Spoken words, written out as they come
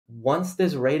once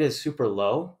this rate is super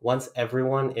low, once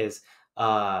everyone is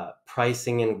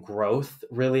pricing in growth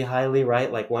really highly,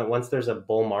 right? Like once there's a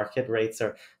bull market, rates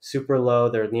are super low,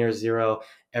 they're near zero.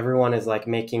 Everyone is like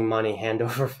making money hand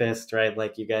over fist, right?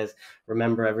 Like you guys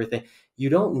remember everything. You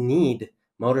don't need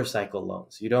motorcycle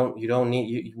loans. You don't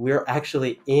need. We're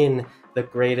actually in the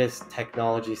greatest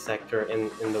technology sector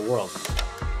in the world.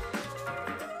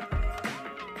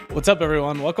 What's up,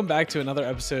 everyone? Welcome back to another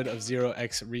episode of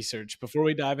 0x Research. Before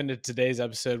we dive into today's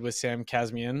episode with Sam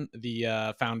Kazemian,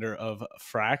 the founder of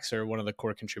Frax, or one of the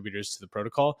core contributors to the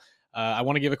protocol, I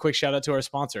want to give a quick shout out to our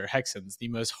sponsor, Hexens, the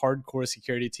most hardcore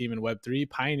security team in Web3,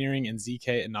 pioneering in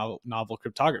zk and novel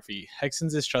cryptography.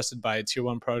 Hexens is trusted by tier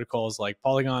 1 protocols like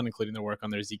Polygon, including their work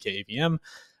on their zkEVM,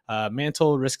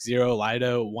 Mantle, RISC-0,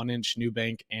 Lido, 1inch,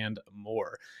 Nubank, and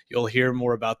more. You'll hear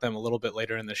more about them a little bit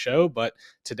later in the show, but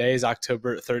today is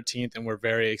October 13th, and we're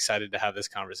very excited to have this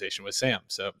conversation with Sam.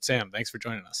 So, Sam, thanks for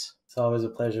joining us. It's always a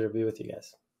pleasure to be with you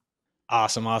guys.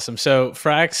 Awesome. So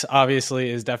Frax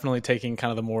obviously is definitely taking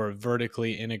kind of the more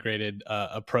vertically integrated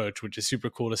approach, which is super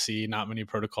cool to see. Not many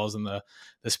protocols in the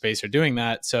space are doing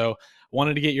that. So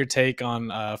wanted to get your take on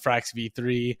Frax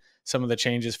v3, some of the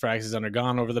changes Frax has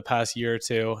undergone over the past year or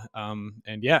two.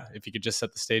 And yeah, if you could just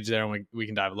set the stage there, and we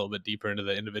can dive a little bit deeper into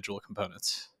the individual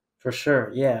components. For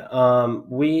sure. Yeah.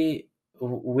 We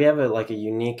have a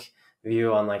unique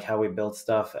view on like how we build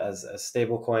stuff as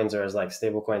stable coins, or as like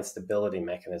stablecoin stability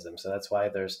mechanism. So that's why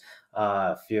there's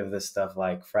a few of this stuff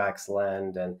like Frax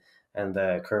Lend and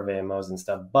the Curve AMOs and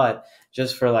stuff. But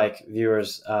just for like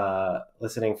viewers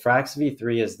listening, Frax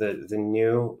v3 is the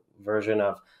new version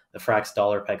of the Frax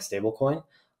dollar peg stablecoin.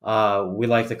 We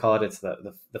like to call it, it's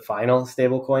the final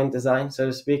stablecoin design, so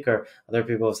to speak, or other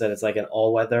people have said it's like an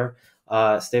all-weather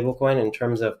stablecoin, in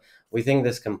terms of, we think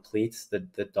this completes the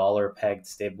dollar pegged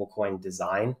stablecoin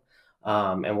design.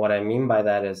 And what I mean by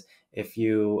that is, if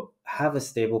you have a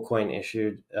stablecoin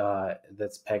issued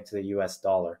that's pegged to the US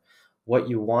dollar, what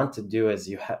you want to do is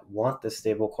you want the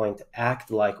stablecoin to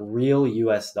act like real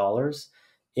US dollars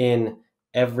in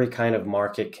every kind of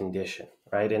market condition,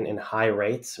 right? In high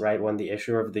rates, right? When the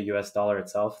issuer of the US dollar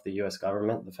itself, the US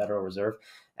government, the Federal Reserve,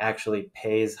 actually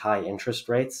pays high interest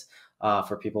rates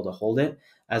for people to hold it,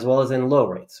 as well as in low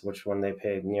rates, which when they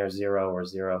pay near zero or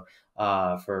zero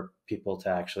for people to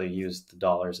actually use the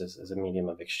dollars as a medium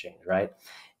of exchange, right?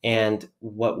 And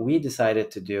what we decided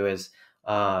to do is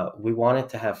we wanted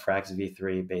to have Frax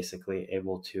v3 basically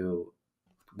able to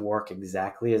work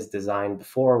exactly as designed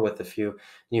before, with a few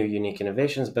new unique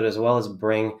innovations, but as well as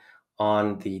bring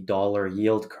on the dollar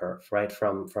yield curve, right?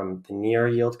 From the near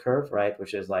yield curve, right?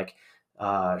 Which is like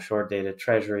short dated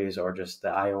treasuries, or just the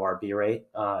IORB rate,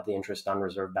 the interest on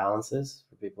reserve balances,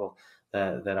 for people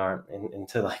that aren't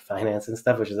into like finance and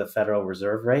stuff, which is a Federal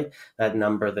Reserve rate, that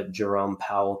number that Jerome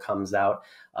Powell comes out,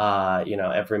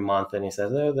 every month, and he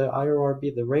says, oh, the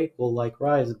IORB, the rate will like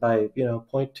rise by,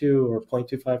 0.2 or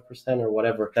 0.25% or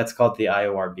whatever. That's called the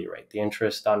IORB rate, the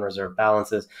interest on reserve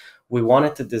balances. We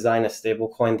wanted to design a stable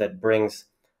coin that brings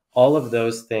all of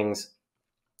those things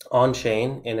on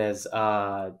chain in as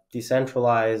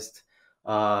decentralized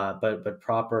but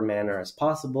proper manner as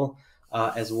possible,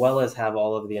 as well as have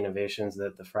all of the innovations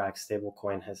that the Frax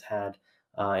stablecoin has had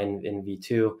in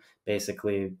V2,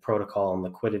 basically protocol and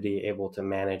liquidity, able to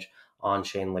manage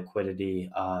on-chain liquidity,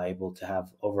 able to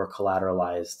have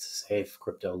over-collateralized safe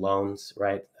crypto loans,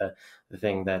 right? The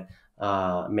thing that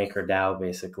MakerDAO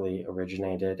basically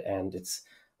originated, and it's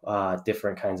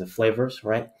different kinds of flavors,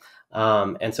 right?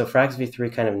 And so Frax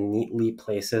v3 kind of neatly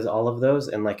places all of those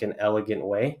in like an elegant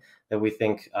way that we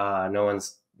think no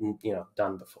one's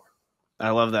done before. I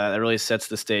love that. That really sets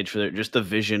the stage for just the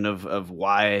vision of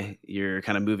why you're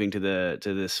kind of moving to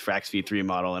this Frax v3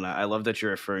 model. And I love that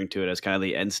you're referring to it as kind of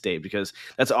the end state, because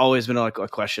that's always been a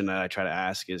question that I try to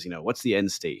ask is, what's the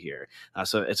end state here?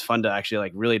 So it's fun to actually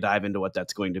like really dive into what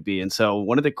that's going to be. And so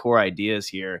one of the core ideas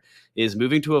here is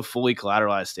moving to a fully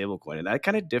collateralized stablecoin. And that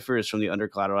kind of differs from the under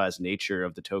collateralized nature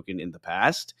of the token in the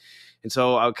past. And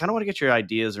so I kind of want to get your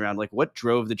ideas around like what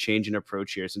drove the change in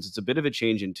approach here, since it's a bit of a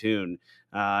change in tune,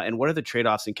 and what are the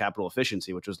trade-offs in capital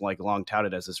efficiency, which was like long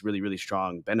touted as this really, really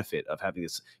strong benefit of having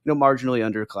this, marginally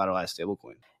under collateralized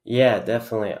stablecoin. Yeah,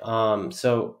 definitely.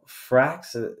 So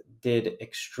Frax did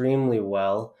extremely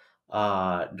well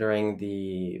during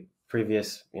the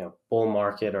previous, bull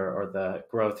market or the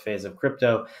growth phase of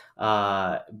crypto,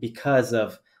 because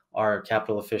of our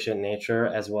capital efficient nature,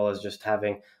 as well as just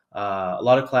having a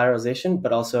lot of collateralization,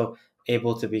 but also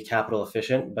able to be capital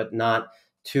efficient, but not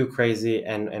too crazy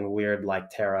and weird like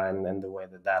Terra and the way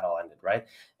that all ended, right?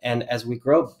 And as we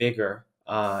grow bigger,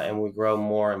 and we grow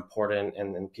more important,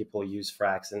 and people use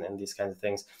Frax and these kinds of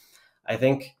things, I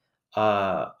think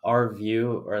our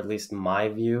view, or at least my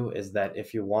view, is that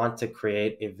if you want to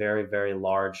create a very, very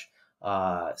large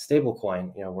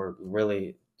stablecoin, we're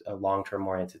really a long-term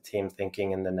oriented team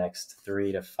thinking in the next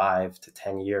 3 to 5 to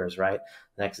 10 years, right?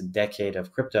 Next decade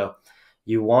of crypto,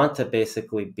 you want to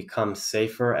basically become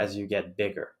safer as you get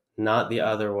bigger, not the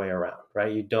other way around,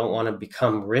 right? You don't want to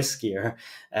become riskier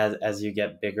as you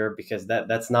get bigger, because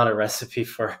that's not a recipe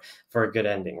for a good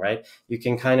ending, right? You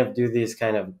can kind of do these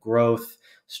kind of growth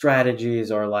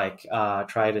strategies, or like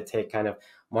try to take kind of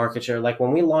market share. Like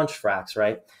when we launched Frax,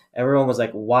 right? Everyone was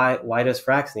like, why does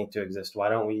Frax need to exist? Why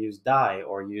don't we use DAI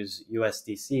or use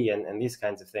USDC and these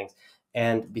kinds of things?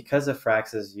 And because of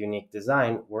Frax's unique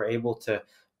design, we're able to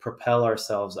propel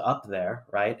ourselves up there,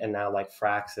 right? And now like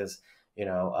Frax is,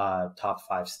 top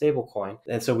 5 stablecoin.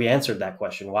 And so we answered that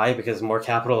question. Why? Because more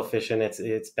capital efficient,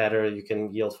 it's better, you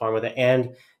can yield farm with it,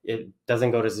 and it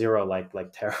doesn't go to zero like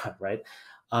Terra, right?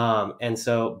 And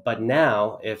so, but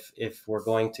now if we're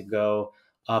going to go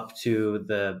up to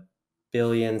the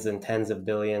billions and tens of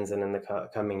billions, and in the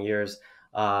coming years,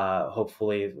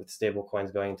 hopefully with stable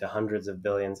coins going to hundreds of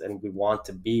billions, and we want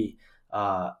to be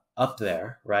up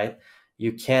there, right?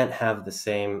 You can't have the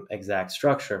same exact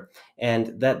structure.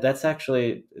 And that's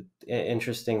actually an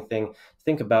interesting thing to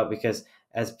think about, because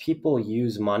as people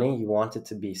use money, you want it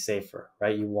to be safer,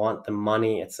 right? You want the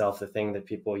money itself, the thing that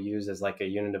people use as like a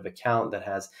unit of account that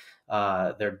has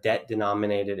their debt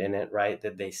denominated in it, right?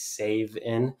 That they save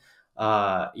in.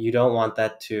 You don't want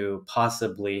that to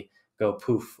possibly go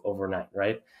poof overnight,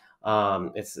 right?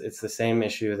 It's the same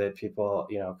issue that people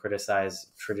criticize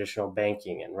traditional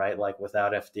banking in, right? Like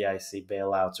without FDIC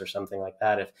bailouts or something like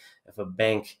that, if a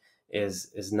bank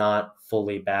is not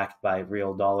fully backed by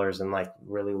real dollars and like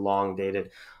really long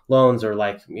dated loans, or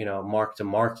like mark to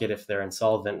market if they're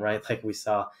insolvent, right? Like we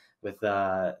saw with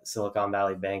Silicon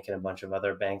Valley Bank and a bunch of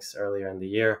other banks earlier in the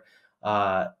year.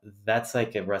 That's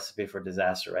like a recipe for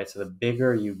disaster, right? So the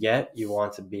bigger you get, you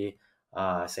want to be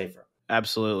safer.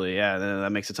 Absolutely. Yeah,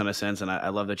 that makes a ton of sense. And I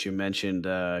love that you mentioned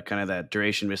kind of that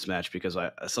duration mismatch, because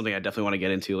something I definitely want to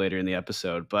get into later in the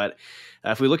episode. But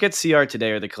if we look at CR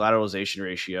today, or the collateralization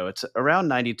ratio, it's around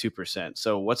 92%.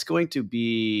 So what's going to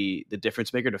be the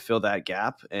difference maker to fill that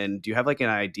gap? And do you have like an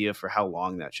idea for how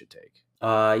long that should take?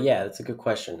 Yeah, that's a good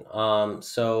question.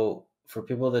 So for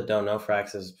people that don't know,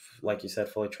 Frax is, like you said,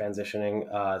 fully transitioning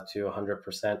to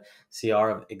 100% CR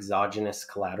of exogenous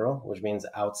collateral, which means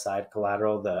outside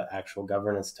collateral. The actual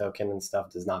governance token and stuff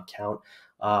does not count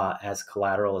as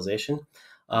collateralization.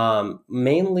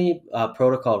 Mainly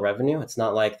protocol revenue. It's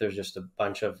not like there's just a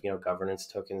bunch of governance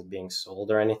tokens being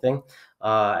sold or anything.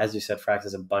 As you said, Frax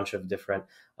is a bunch of different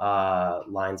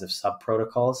lines of sub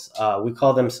protocols. We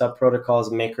call them sub protocols.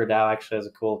 MakerDAO actually has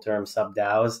a cool term, sub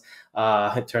DAOs.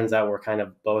 It turns out we're kind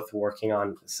of both working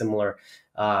on similar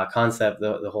concept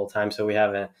the whole time. So we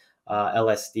have a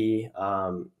LSD,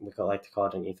 we like to call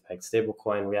it an ETH-pegged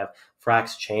stablecoin. We have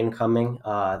Frax chain coming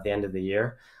at the end of the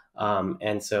year.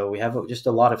 And so we have just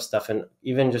a lot of stuff. And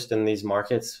even just in these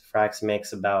markets, Frax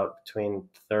makes about between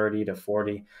 30 to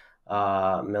 40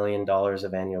 $1 million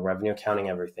of annual revenue, counting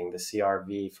everything, the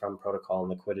CRV from protocol and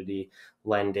liquidity,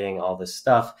 lending, all this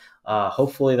stuff.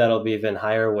 Hopefully that'll be even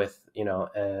higher with,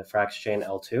 Frax chain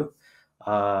L2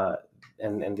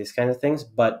 and these kinds of things.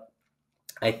 But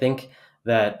I think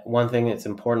that one thing that's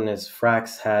important is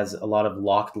Frax has a lot of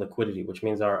locked liquidity, which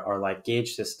means our like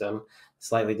gauge system,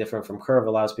 slightly different from Curve,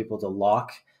 allows people to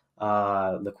lock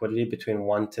liquidity between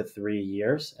 1 to 3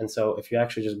 years. And so if you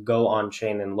actually just go on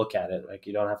chain and look at it, like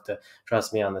you don't have to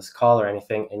trust me on this call or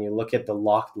anything, and you look at the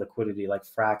locked liquidity, like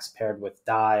Frax paired with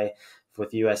DAI,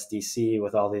 with USDC,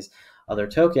 with all these other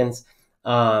tokens,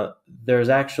 there's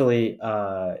actually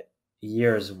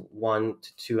years, 1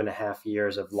 to 2.5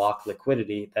 years of locked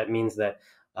liquidity. That means that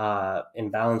in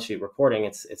balance sheet reporting,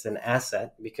 it's an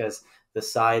asset, because the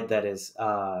side that is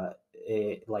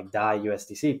like DAI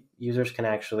USDC, users can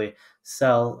actually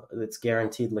sell its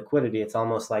guaranteed liquidity. It's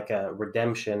almost like a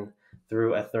redemption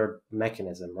through a third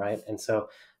mechanism, right? And so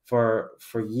for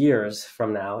years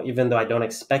from now, even though I don't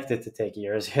expect it to take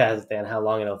years, you asked Dan how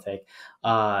long it'll take,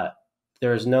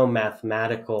 there's no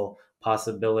mathematical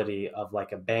possibility of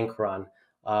like a bank run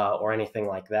or anything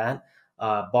like that,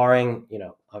 barring,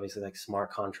 obviously like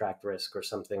smart contract risk or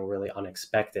something really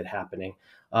unexpected happening.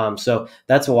 So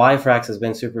that's why Frax has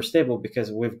been super stable,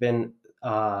 because we've been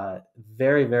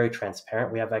very, very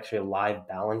transparent. We have actually a live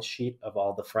balance sheet of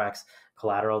all the Frax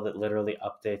collateral that literally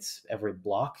updates every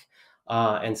block.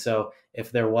 And so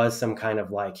if there was some kind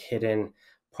of like hidden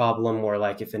problem where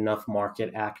like if enough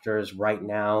market actors right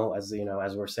now, as you know,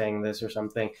 as we're saying this or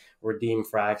something, redeem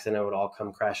Frax and it would all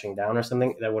come crashing down or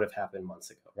something, that would have happened months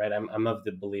ago, right? I'm of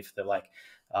the belief that like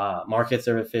markets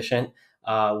are efficient.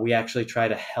 We actually try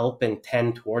to help and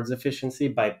tend towards efficiency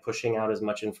by pushing out as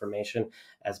much information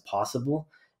as possible.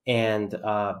 And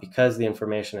because the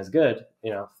information is good,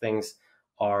 you know, things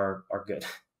are good.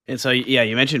 And so, yeah,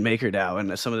 you mentioned MakerDAO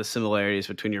and some of the similarities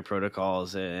between your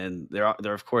protocols, and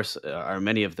there of course are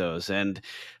many of those. And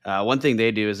one thing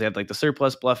they do is they have like the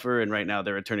surplus buffer, and right now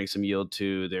they're returning some yield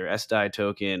to their SDAI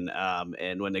token.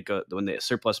 And when the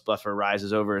surplus buffer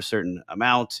rises over a certain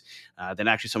amount, then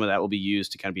actually some of that will be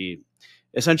used to kind of be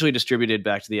essentially distributed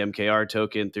back to the MKR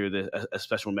token through a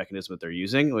special mechanism that they're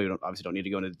using. We obviously don't need to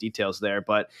go into the details there,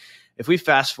 but if we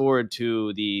fast forward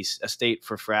to a state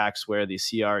for Frax where the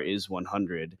CR is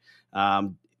 100,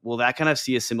 will that kind of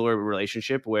see a similar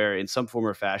relationship where in some form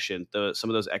or fashion, some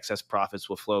of those excess profits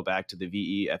will flow back to the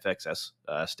VE-FXS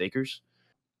stakers?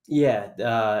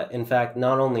 Yeah, in fact,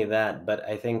 not only that, but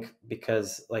I think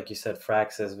because, like you said,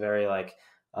 Frax is very like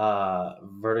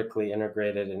vertically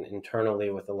integrated and internally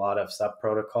with a lot of sub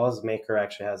protocols. Maker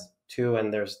actually has two,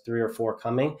 and there's 3 or 4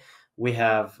 coming. We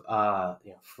have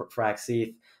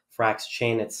FraxEth, Frax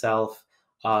chain itself,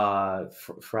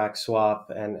 Frax swap,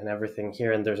 and everything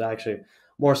here. And there's actually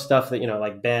more stuff that, you know,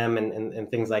 like BAM and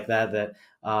things like that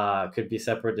could be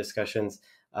separate discussions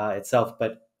itself.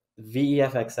 But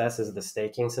VEFXS is the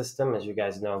staking system, as you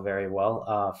guys know very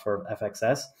well, for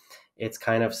FXS. It's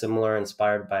kind of similar,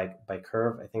 inspired by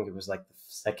Curve. I think it was like the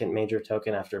second major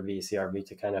token after VCRV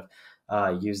to kind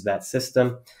of use that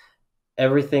system.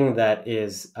 Everything that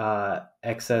is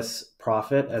excess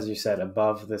profit, as you said,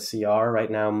 above the CR right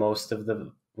now, most of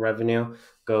the revenue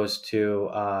goes to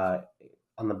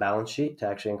on the balance sheet to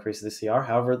actually increase the CR.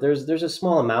 However, there's a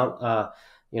small amount,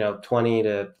 $20,000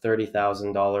 to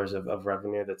 $30,000 of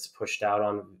revenue that's pushed out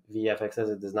on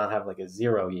VFXs. It does not have like a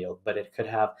zero yield, but it could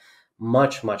have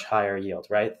much higher yield,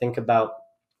 right? Think about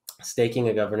staking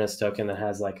a governance token that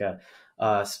has like a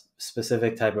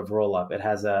specific type of roll up. It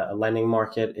has a lending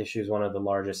market, issues one of the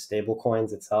largest stable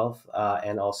coins itself,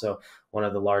 and also one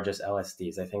of the largest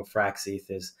LSDs. I think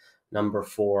FraxEth is number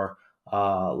 4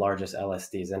 largest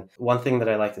LSDs. And one thing that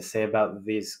I like to say about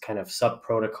these kind of sub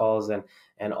protocols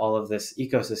and all of this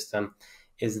ecosystem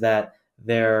is that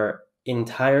they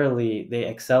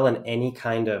excel in any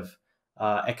kind of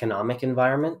economic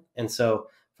environment. And so,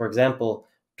 for example,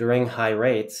 during high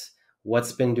rates,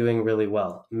 what's been doing really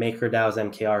well? MakerDAO's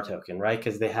MKR token, right?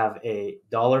 Because they have a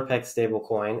dollar peg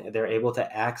stablecoin. They're able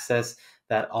to access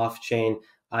that off-chain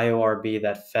IORB,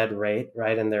 that Fed rate,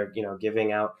 right? And they're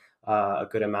giving out a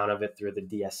good amount of it through the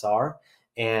DSR.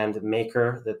 And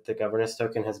Maker, the governance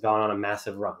token, has gone on a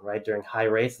massive run, right? During high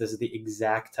rates, this is the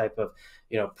exact type of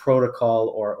protocol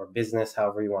or business,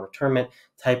 however you want to term it,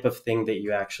 type of thing that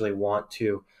you actually want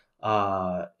to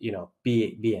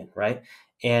be in, right?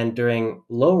 And during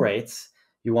low rates,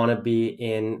 you want to be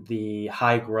in the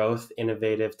high growth,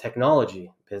 innovative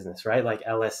technology business, right? Like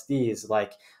LSDs,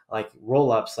 like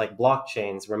roll-ups, like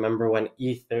blockchains. Remember when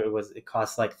it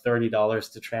cost like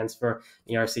 $30 to transfer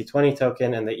ERC20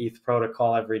 token, and the ETH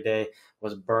protocol every day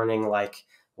was burning like,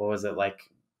 what was it, like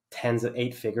tens of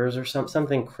 8 figures or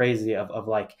something crazy of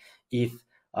like ETH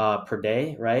per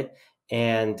day, right?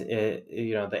 And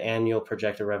the annual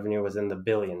projected revenue was in the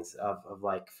billions of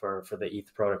like for the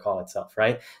ETH protocol itself,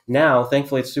 right? Now,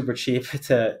 thankfully, it's super cheap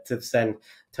to send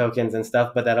tokens and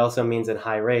stuff, but that also means in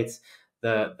high rates,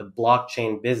 the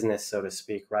blockchain business, so to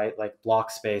speak, right? Like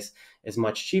block space is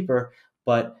much cheaper.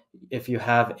 But if you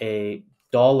have a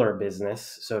dollar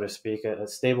business, so to speak, a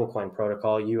stablecoin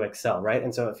protocol, you excel, right?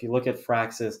 And so if you look at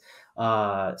Frax's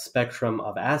spectrum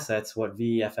of assets, what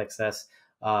VFXS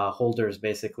holders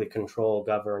basically control,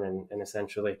 govern, and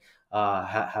essentially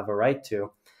have a right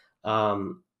to,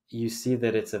 you see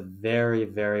that it's a very,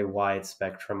 very wide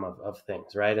spectrum of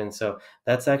things, right? And so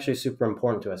that's actually super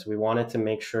important to us. We wanted to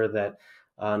make sure that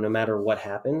no matter what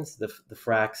happens, the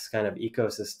Frax kind of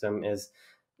ecosystem is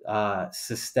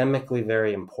systemically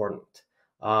very important.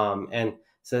 And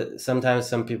so sometimes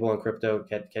some people in crypto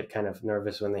get kind of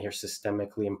nervous when they hear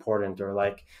systemically important or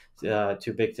like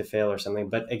too big to fail or something.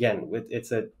 But again,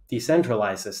 it's a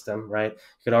decentralized system, right?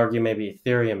 You could argue maybe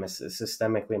Ethereum is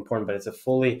systemically important, but it's a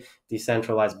fully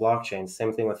decentralized blockchain.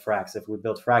 Same thing with Frax. If we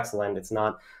build FraxLend, it's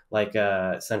not like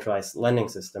a centralized lending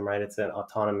system, right? It's an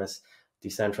autonomous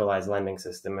decentralized lending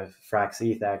system. If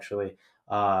FraxEth actually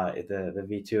the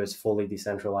V2 is fully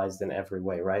decentralized in every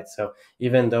way, right? So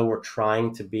even though we're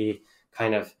trying to be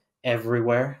kind of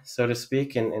everywhere, so to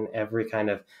speak, in every kind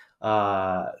of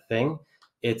thing,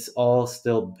 it's all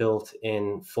still built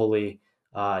in fully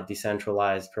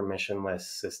decentralized, permissionless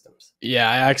systems.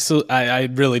 Yeah, I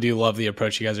really do love the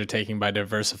approach you guys are taking by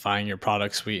diversifying your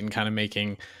product suite and kind of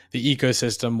making the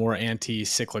ecosystem more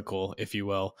anti-cyclical, if you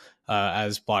will,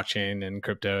 as blockchain and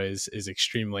crypto is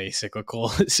extremely cyclical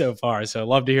so far. So I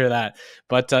love to hear that.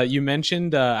 But you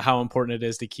mentioned how important it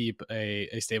is to keep a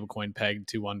stablecoin pegged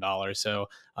to $1. So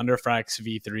under Frax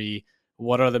V3,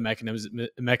 what are the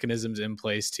mechanisms in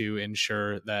place to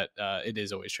ensure that it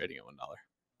is always trading at $1?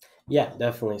 Yeah,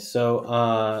 definitely. So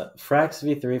Frax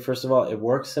V3, first of all, it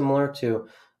works similar to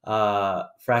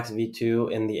Frax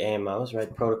V2 in the AMOs,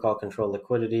 right? Protocol control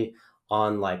liquidity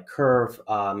on like Curve,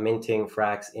 minting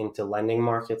Frax into lending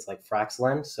markets like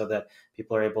FraxLend, so that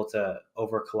people are able to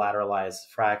over collateralize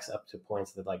Frax up to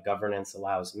points that like governance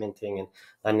allows minting and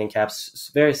lending caps. It's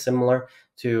very similar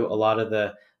to a lot of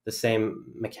the same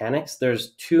mechanics.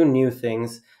 There's two new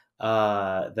things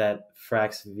that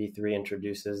Frax V3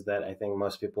 introduces that I think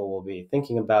most people will be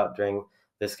thinking about during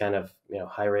this kind of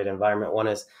high rate environment. One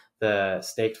is the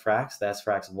staked Frax, the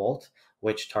sFRAX Volt,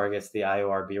 which targets the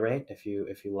IORB rate if you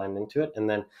lend into it, and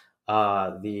then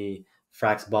the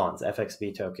Frax bonds,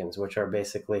 FXB tokens, which are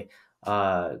basically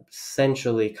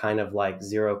essentially kind of like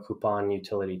zero coupon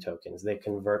utility tokens. They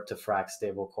convert to Frax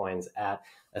stablecoins at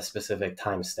a specific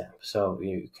timestamp. So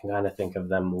you can kind of think of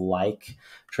them like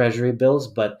treasury bills,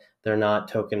 but they're not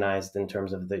tokenized in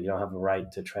terms of that you don't have a right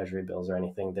to treasury bills or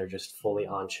anything. They're just fully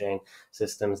on-chain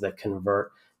systems that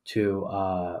convert to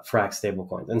Frax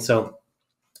stablecoins. And so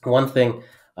one thing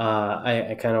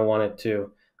I kind of wanted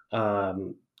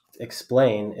to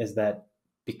explain is that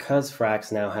because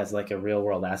Frax now has like a real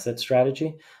world asset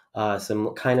strategy,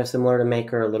 some kind of similar to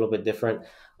Maker, a little bit different,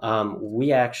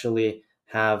 we actually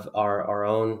have our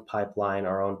own pipeline,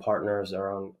 our own partners,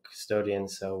 our own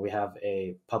custodians. So we have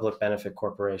a public benefit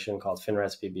corporation called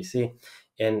FinRes PBC.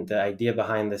 And the idea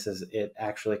behind this is it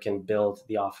actually can build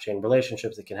the off-chain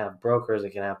relationships. It can have brokers,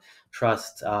 it can have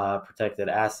trust protected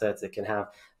assets, it can have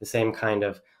the same kind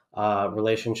of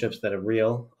relationships that a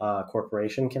real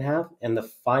corporation can have. And the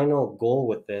final goal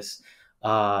with this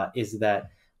is that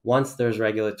once there's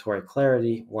regulatory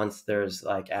clarity, once there's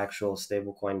like actual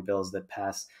stablecoin bills that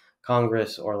pass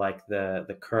Congress, or like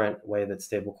the current way that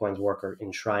stablecoins work are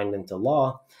enshrined into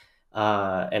law,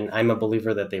 and I'm a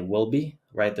believer that they will be,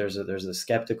 right? There's a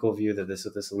skeptical view that this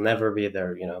will never be.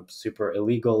 They're super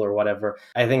illegal or whatever.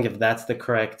 I think if that's the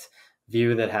correct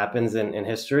view that happens in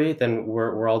history, then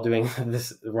we're all doing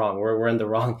this wrong. We're in the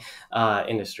wrong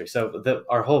industry. So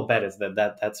our whole bet is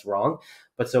that's wrong.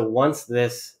 But so once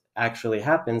this actually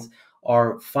happens,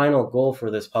 our final goal for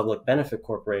this public benefit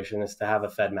corporation is to have a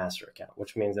Fed master account,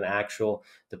 which means an actual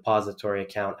depository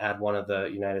account at one of the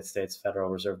United States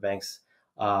Federal Reserve banks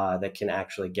that can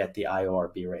actually get the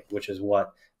IORB rate, which is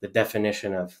what the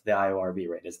definition of the IORB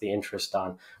rate is, the interest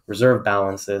on reserve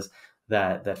balances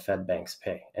that Fed banks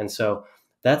pay. And so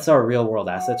that's our real world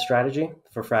asset strategy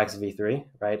for Frax V3,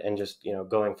 right? And just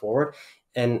going forward,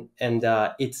 and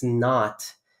it's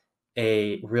not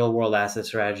a real world asset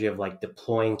strategy of like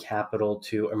deploying capital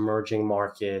to emerging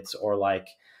markets, or like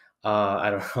I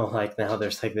don't know, like now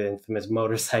there's like the infamous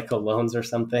motorcycle loans or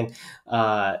something,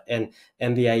 and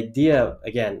the idea,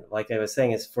 again, like I was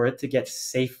saying, is for it to get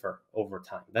safer over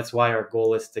time. That's why our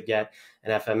goal is to get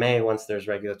an FMA once there's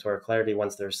regulatory clarity,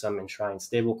 once there's some enshrined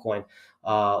stablecoin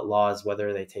laws,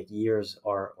 whether they take years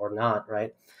or not,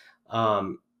 right?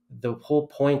 The whole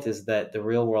point is that the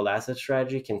real world asset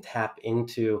strategy can tap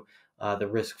into the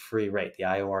risk-free rate, the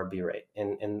IORB rate,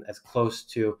 and as close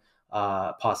to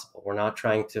possible. We're not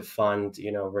trying to fund,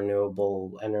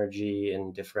 renewable energy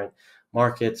in different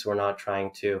markets. We're not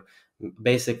trying to,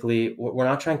 we're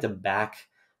not trying to back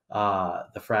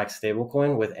the Frax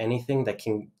stablecoin with anything that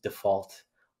can default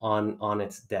on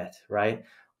its debt, right?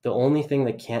 The only thing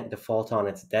that can't default on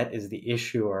its debt is the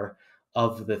issuer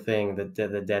of the thing that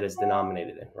the debt is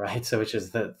denominated in, right? So which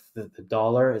is the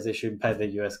dollar is issued by the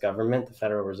US government, the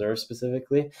Federal Reserve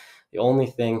specifically. The only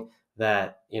thing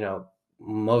that,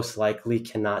 most likely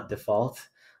cannot default,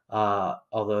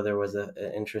 although there was an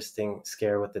interesting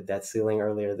scare with the debt ceiling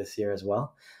earlier this year as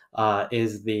well,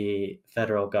 is the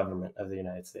federal government of the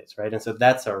United States, right? And so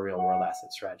that's our real world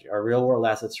asset strategy. Our real world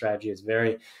asset strategy is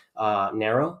very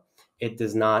narrow. It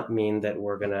does not mean that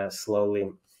we're going to slowly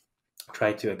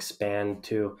try to expand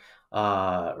to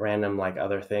random like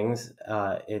other things.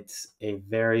 It's a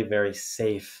very, very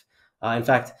safe. In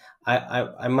fact,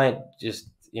 I might just,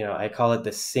 I call it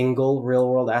the single real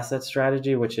world asset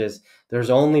strategy, which is there's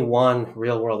only one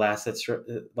real world asset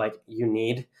like you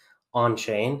need on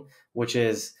chain, which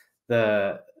is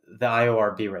the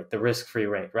IORB rate, the risk-free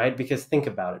rate, right? Because think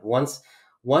about it. Once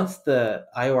once the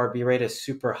IORB rate is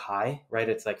super high, right?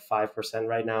 It's like 5%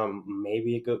 right now, and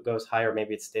maybe it goes higher,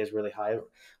 maybe it stays really high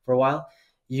for a while.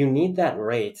 You need that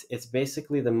rate. It's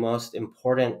basically the most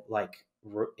important like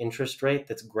interest rate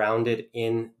that's grounded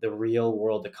in the real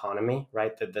world economy,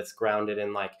 right? That's grounded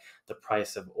in like the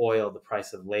price of oil, the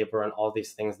price of labor, and all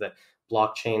these things that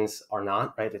blockchains are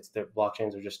not, right? It's the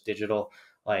blockchains are just digital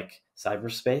like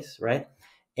cyberspace, right?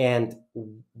 And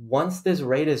once this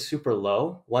rate is super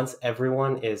low, once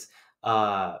everyone is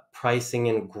pricing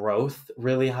in growth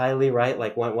really highly, right?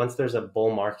 Like once there's a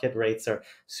bull market, rates are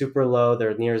super low,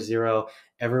 they're near zero.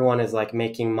 Everyone is like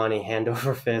making money hand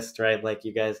over fist, right? Like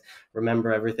you guys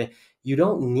remember everything. You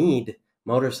don't need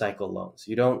motorcycle loans.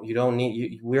 You don't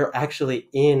need. We're actually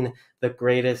in the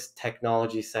greatest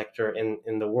technology sector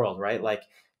in the world, right? Like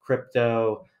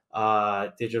crypto,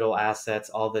 digital assets,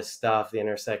 all this stuff, the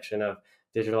intersection of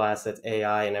digital assets,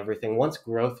 AI, and everything. Once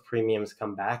growth premiums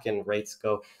come back and rates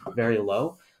go very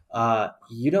low,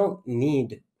 you don't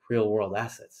need real world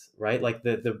assets, right? Like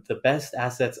the best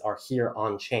assets are here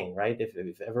on chain, right?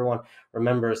 If everyone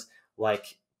remembers,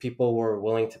 like people were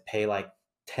willing to pay like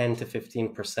 10 to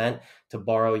 15% to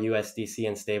borrow USDC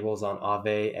and stables on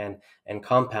Aave and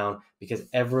Compound because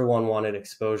everyone wanted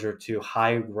exposure to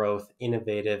high growth,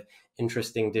 innovative,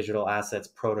 interesting digital assets,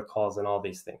 protocols, and all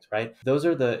these things, right? Those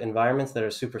are the environments that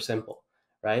are super simple,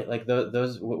 right? Like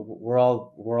those, we're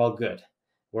all good.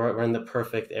 We're in the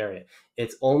perfect area.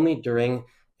 It's only during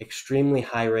extremely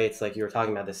high rates, like you were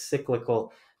talking about, the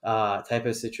cyclical type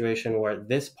of situation where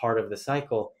this part of the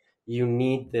cycle, you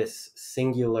need this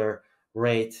singular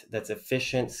rate that's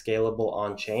efficient, scalable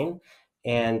on chain.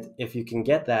 And if you can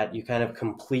get that, you kind of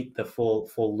complete the full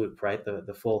loop, right?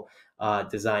 The full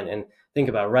design. And think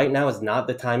about it, right now is not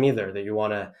the time either that you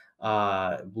want to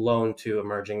loan to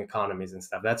emerging economies and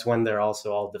stuff. That's when they're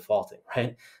also all defaulting,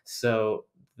 right? So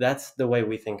that's the way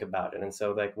we think about it. And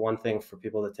so like one thing for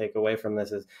people to take away from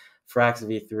this is Frax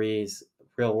V3's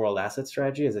real world asset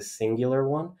strategy is a singular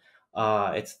one.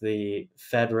 It's the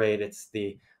Fed rate, it's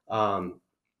the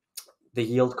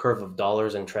yield curve of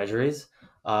dollars and treasuries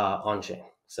on chain.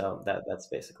 So that's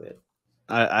basically it.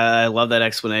 I love that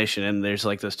explanation, and there's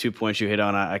like those 2 points you hit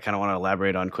on. I kind of want to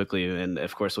elaborate on quickly, and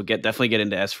of course we'll definitely get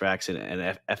into sFRAX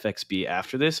and FXB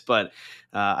after this. But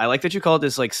I like that you call it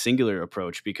this like singular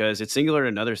approach because it's singular in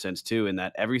another sense too, in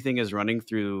that everything is running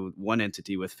through one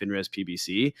entity with FinRes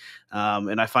PBC,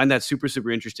 and I find that super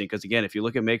interesting because again, if you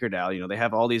look at MakerDAO, they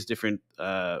have all these different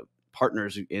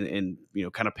partners in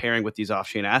kind of pairing with these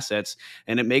off-chain assets,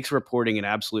 and it makes reporting an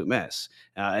absolute mess.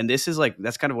 And this is like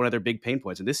that's kind of one of their big pain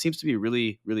points, and this seems to be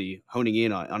really honing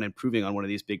in on improving on one of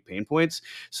these big pain points.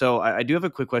 So I do have a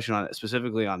quick question on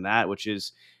specifically on that, which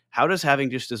is how does having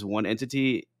just this one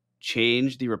entity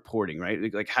change the reporting,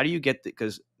 right? Like how do you get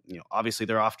because obviously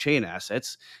they're off-chain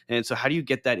assets, and so how do you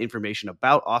get that information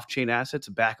about off-chain assets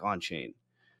back on chain?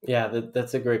 Yeah,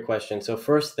 that's a great question. So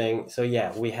first thing, so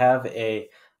yeah, we have a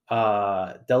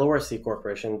Delaware C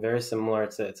corporation, very similar.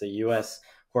 It's a U.S.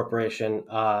 corporation.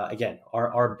 Again,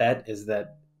 our bet is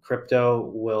that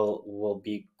crypto will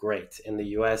be great in the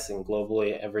U.S. and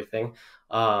globally, everything.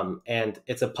 And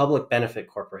it's a public benefit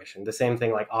corporation. The same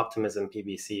thing like Optimism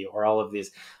PBC or all of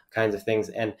these kinds of things.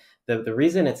 And the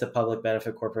reason it's a public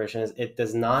benefit corporation is it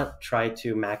does not try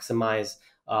to maximize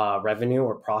revenue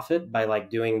or profit by like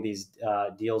doing these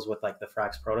deals with like the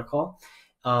Frax protocol.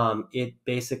 It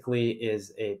basically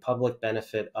is a public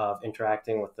benefit of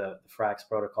interacting with the Frax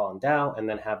protocol and DAO, and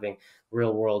then having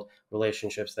real world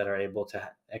relationships that are able to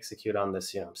execute on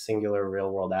this, singular real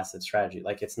world asset strategy.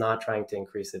 Like it's not trying to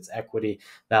increase its equity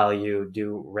value,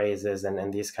 do raises,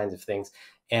 and these kinds of things.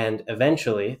 And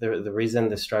eventually, the reason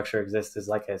the structure exists is,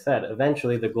 like I said,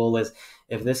 eventually the goal is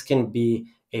if this can be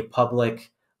a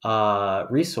public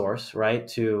resource, right,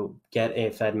 to get a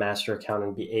Fed master account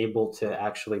and be able to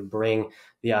actually bring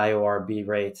the IORB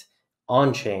rate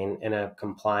on chain in a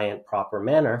compliant, proper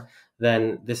manner,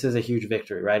 then this is a huge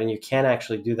victory, right? And you can't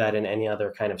actually do that in any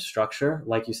other kind of structure,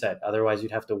 like you said. Otherwise,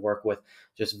 you'd have to work with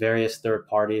just various third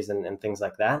parties and things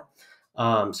like that.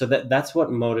 So that's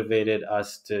what motivated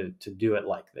us to do it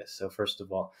like this. So first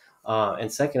of all,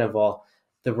 and second of all,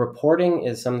 the reporting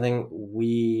is something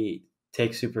we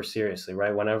take super seriously,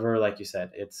 right? Whenever, like you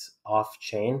said, it's off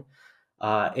chain,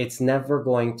 it's never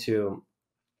going to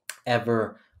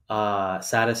ever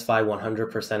satisfy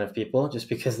 100% of people, just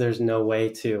because there's no way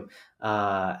to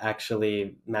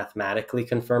actually mathematically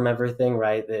confirm everything,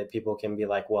 right? That people can be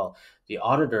like, well, the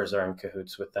auditors are in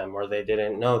cahoots with them, or they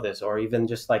didn't know this, or even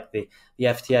just like the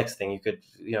FTX thing, you could,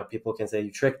 people can say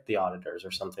you tricked the auditors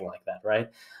or something like that, right?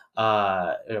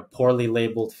 Poorly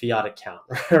labeled fiat account,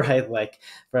 right? Like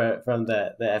from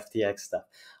the FTX stuff.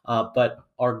 But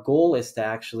our goal is to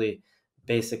actually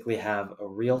basically have a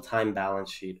real-time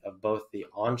balance sheet of both the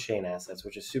on-chain assets,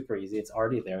 which is super easy. It's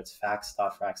already there. It's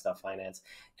fax.frax.finance.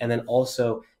 And then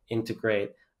also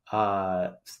integrate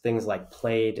things like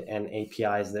Plaid and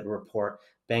APIs that report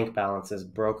bank balances,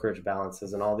 brokerage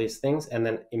balances, and all these things, and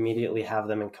then immediately have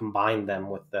them and combine them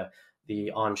with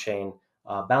the on-chain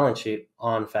balance sheet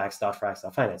on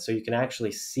fax.frax.finance. So you can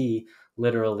actually see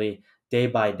literally day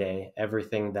by day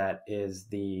everything that is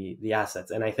the assets.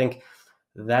 And I think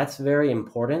that's very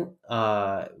important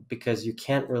because you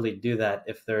can't really do that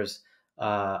if there's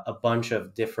a bunch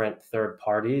of different third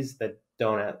parties that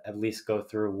don't at least go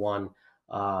through one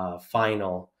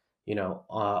final,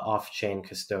 off-chain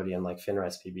custodian like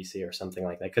FinRest PBC or something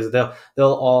like that, because they'll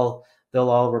all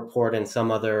report in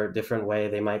some other different way.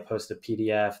 They might post a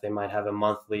PDF, they might have a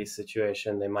monthly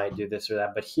situation, they might do this or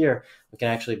that. But here we can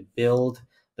actually build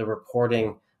the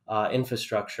reporting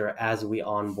infrastructure as we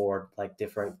onboard like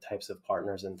different types of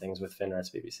partners and things with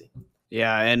FinRest BBC.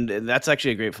 Yeah, and that's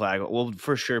actually a great flag. We'll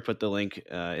for sure put the link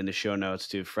in the show notes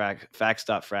to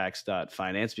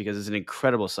fax.frax.finance, because it's an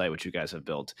incredible site which you guys have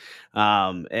built.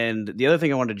 And the other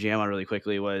thing I wanted to jam on really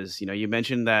quickly was, you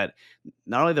mentioned that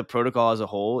not only the protocol as a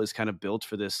whole is kind of built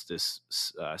for this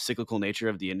cyclical nature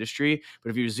of the industry, but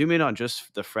if you zoom in on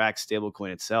just the Frax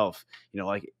stablecoin itself,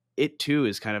 like it too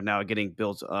is kind of now getting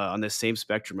built on this same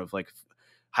spectrum of like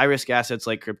high risk assets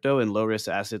like crypto and low risk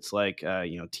assets like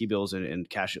T-bills and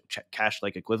cash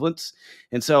like equivalents.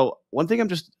 And so one thing I'm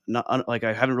just not like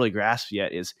I haven't really grasped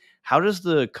yet is, how does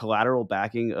the collateral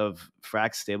backing of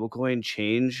Frax stablecoin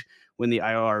change when the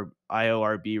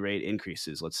IORB rate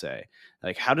increases? Let's say,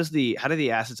 like how do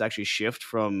the assets actually shift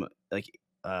from like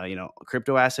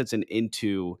crypto assets and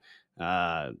into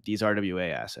these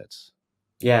RWA assets?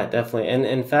 Yeah, definitely. And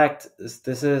in fact,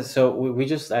 this is so we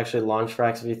just actually launched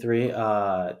Frax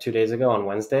V3 2 days ago on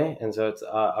Wednesday. And so it's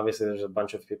obviously there's a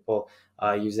bunch of people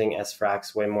using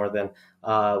sFRAX way more than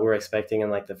we're expecting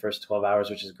in like the first 12 hours,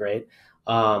 which is great.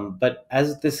 But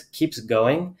as this keeps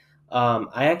going,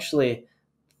 I actually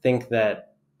think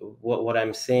that what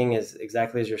I'm seeing is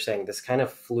exactly as you're saying, this kind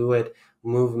of fluid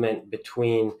movement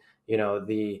between,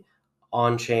 the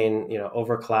on-chain,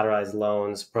 over-collateralized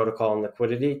loans, protocol and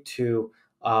liquidity to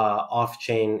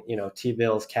off-chain,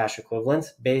 T-bills, cash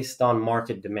equivalents based on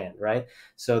market demand, right?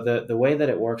 So the way that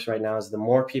it works right now is the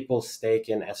more people stake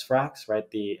in sFRAX, right,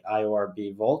 the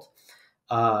IORB vault,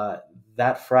 that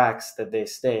Frax that they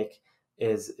stake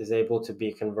is able to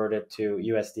be converted to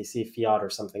USDC, fiat, or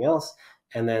something else,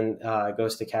 and then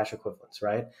goes to cash equivalents,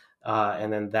 right?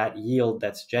 And then that yield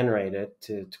that's generated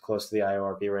to close to the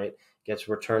IORB rate gets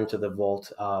returned to the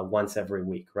vault once every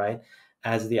week, right?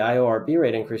 As the IORB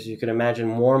rate increases, you can imagine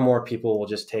more and more people will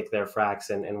just take their Frax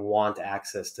and want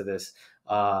access to this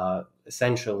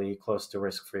essentially close to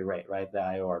risk-free rate, right? The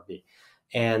IORB.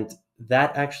 And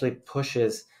that actually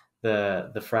pushes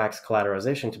the Frax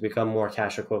collateralization to become more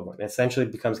cash equivalent. It essentially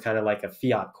becomes kind of like a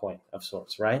fiat coin of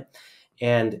sorts, right?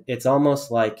 And it's almost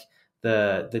like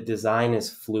the design is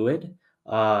fluid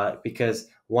because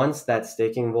once that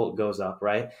staking vault goes up,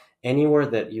 right? Anywhere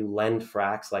that you lend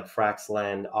Frax, like Frax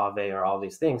Lend, Aave, or all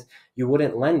these things, you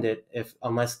wouldn't lend it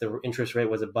unless the interest rate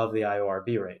was above the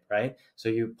IORB rate, right? So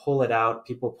you pull it out,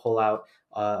 people pull out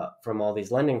from all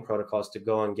these lending protocols to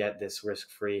go and get this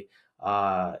risk-free,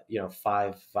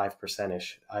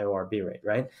 5%-ish IORB rate,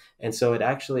 right? And so it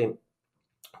actually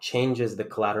changes the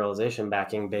collateralization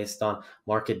backing based on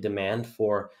market demand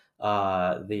for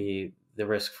the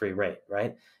risk-free rate,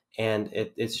 right? And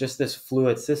it's just this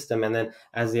fluid system. And then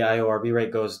as the IORB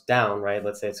rate goes down, right,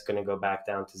 let's say it's going to go back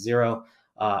down to zero.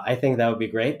 I think that would be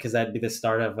great because that'd be the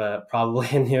start of probably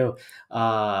a new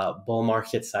bull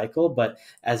market cycle. But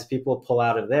as people pull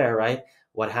out of there, right,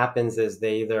 what happens is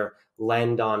they either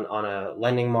lend on a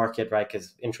lending market, right,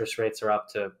 because interest rates are up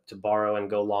to borrow and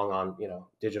go long on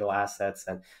digital assets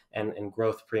and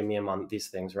growth premium on these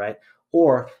things, right?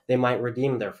 Or they might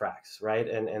redeem their Frax, right?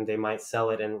 And they might sell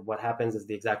it. And what happens is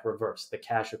the exact reverse. The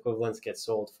cash equivalents get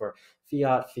sold for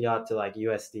fiat to like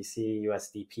USDC,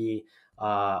 USDP,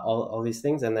 all these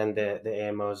things. And then the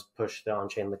AMOs push the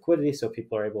on-chain liquidity. So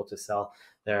people are able to sell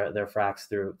their Frax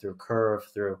through Curve,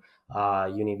 through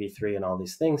UniV3 and all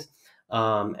these things.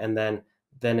 And then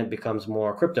it becomes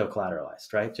more crypto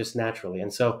collateralized, right? Just naturally.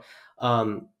 And so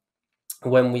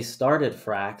when we started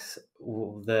Frax,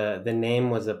 the name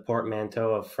was a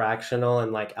portmanteau of fractional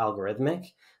and like algorithmic,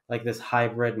 like this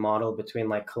hybrid model between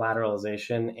like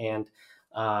collateralization and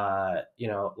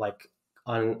like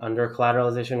under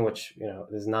collateralization, which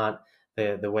is not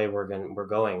the way we're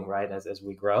going, right, as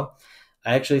we grow.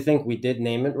 I actually think we did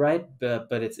name it right, but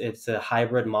it's a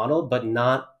hybrid model, but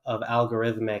not of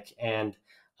algorithmic and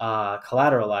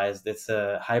collateralized. It's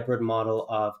a hybrid model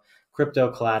of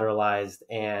crypto collateralized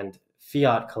and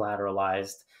fiat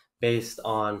collateralized based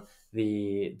on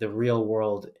the real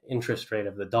world interest rate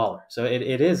of the dollar. So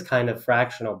it is kind of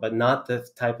fractional, but not the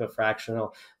type of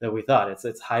fractional that we thought.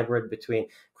 It's hybrid between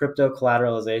crypto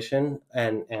collateralization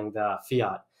and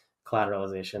fiat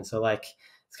collateralization. So like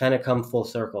it's kind of come full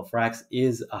circle. Frax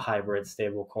is a hybrid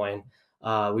stablecoin.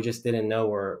 We just didn't know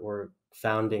we're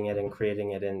founding it and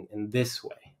creating it in this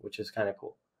way, which is kind of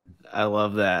cool. I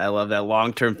love that. I love that.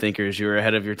 Long-term thinkers, you were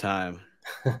ahead of your time.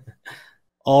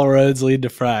 All roads lead to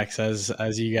Frax,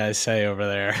 as you guys say over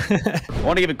there. I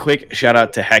want to give a quick shout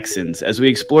out to Hexens. As we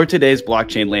explore today's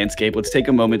blockchain landscape, let's take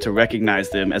a moment to recognize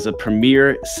them as a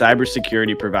premier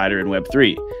cybersecurity provider in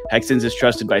Web3. Hexens is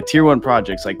trusted by tier 1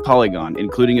 projects like Polygon,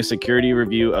 including a security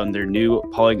review on their new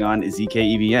Polygon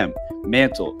zkEVM,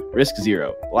 Mantle,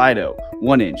 RiskZero, Lido,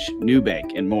 1inch,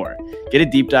 Nubank, and more. Get a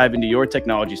deep dive into your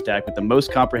technology stack with the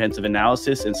most comprehensive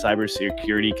analysis and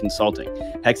cybersecurity consulting.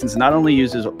 Hexens not only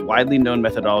uses widely known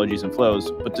methodologies and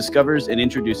flows, but discovers and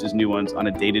introduces new ones on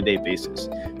a day-to-day basis.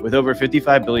 With over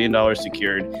 $55 billion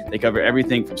secured, they cover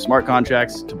everything from smart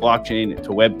contracts to blockchain to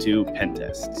Web2 pen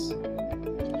tests.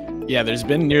 Yeah, there's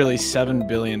been nearly $7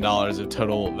 billion of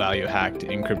total value hacked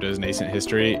in crypto's nascent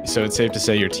history, so it's safe to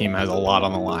say your team has a lot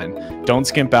on the line. Don't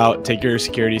skimp out, take your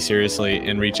security seriously,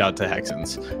 and reach out to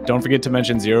Hexens. Don't forget to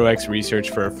mention 0x Research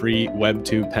for a free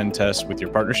Web2 pen test with your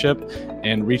partnership,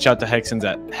 and reach out to Hexens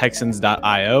at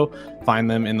hexens.io.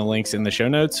 Find them in the links in the show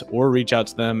notes, or reach out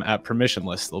to them at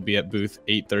permissionless. They'll be at booth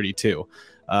 832.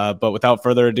 But without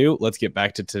further ado, let's get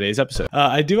back to today's episode.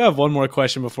 I do have one more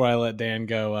question before I let Dan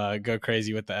go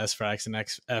crazy with the sFRAX and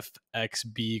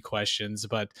FXB questions.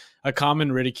 But a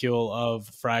common ridicule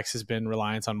of Frax has been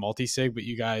reliance on multisig, but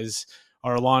you guys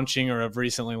are launching or have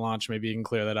recently launched, maybe you can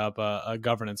clear that up, a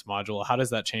governance module. How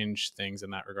does that change things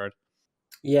in that regard?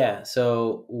 Yeah,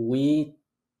 so we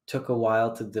took a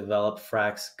while to develop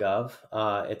FraxGov.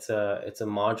 It's a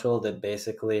module that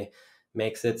basically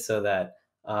makes it so that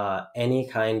any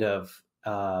kind of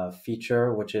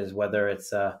feature, which is whether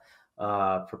it's a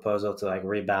proposal to like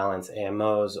rebalance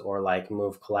AMOs or like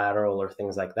move collateral or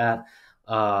things like that,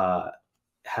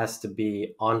 has to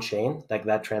be on chain. Like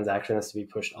that transaction has to be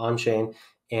pushed on chain,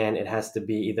 and it has to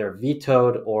be either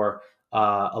vetoed or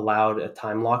allowed a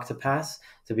time lock to pass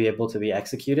to be able to be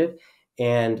executed.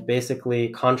 And basically,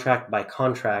 contract by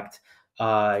contract,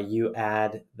 you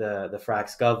add the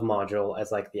FraxGov module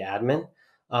as like the admin.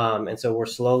 And so we're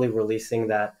slowly releasing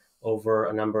that over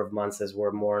a number of months as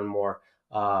we're more and more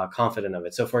confident of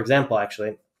it. So for example,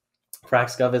 actually,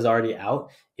 FraxGov is already out.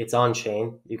 It's on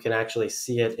chain. You can actually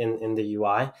see it in the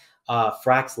UI.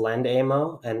 FraxLend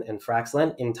AMO and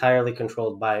FraxLend entirely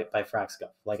controlled by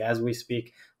FraxGov. Like as we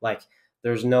speak, like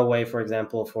there's no way, for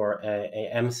example, for a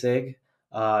MSIG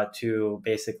to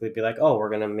basically be like, oh, we're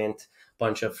going to mint a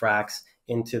bunch of Frax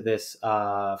into this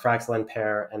FraxLend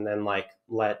pair and then like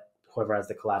let whoever has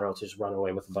the collateral to just run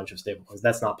away with a bunch of stablecoins.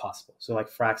 That's not possible. So like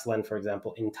FraxLend, for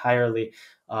example, entirely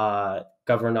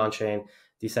governed on-chain,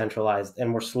 decentralized,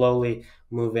 and we're slowly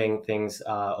moving things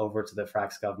over to the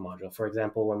FraxGov module. For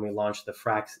example, when we launched the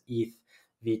FraxEth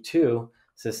v2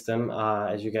 system,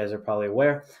 as you guys are probably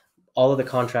aware, all of the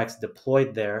contracts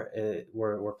deployed there,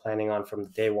 we're planning on from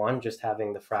day one, just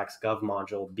having the FraxGov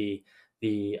module be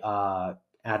the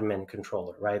admin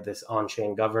controller, right? This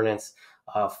on-chain governance,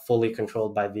 fully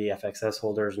controlled by the FXS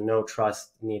holders, no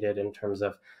trust needed in terms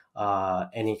of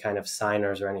any kind of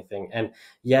signers or anything. And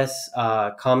yes,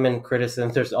 common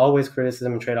criticism, there's always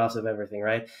criticism and trade-offs of everything,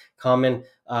 right? Common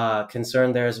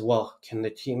concern there is, well, the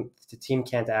team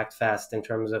can't act fast in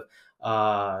terms of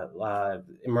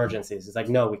emergencies. It's like,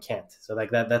 no, we can't. So like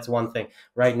that's one thing.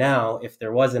 Right now, if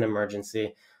there was an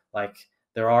emergency, like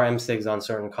there are MSIGs on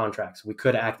certain contracts, we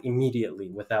could act immediately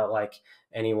without like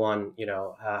anyone,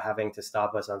 having to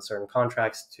stop us on certain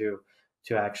contracts to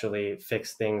actually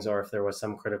fix things, or if there was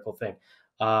some critical thing.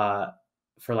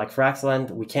 For like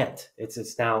FraxLend, we can't.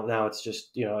 It's now it's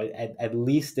just, at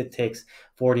least it takes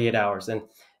 48 hours. And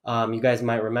you guys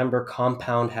might remember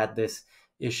Compound had this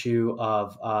issue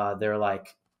of their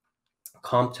like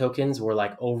comp tokens were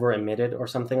like over emitted or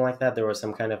something like that. There was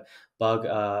some kind of bug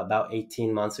about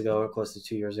 18 months ago or close to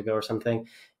 2 years ago or something.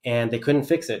 And they couldn't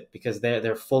fix it because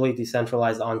they're fully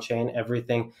decentralized on chain.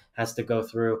 Everything has to go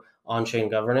through on-chain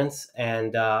governance.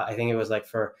 And I think it was like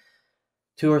for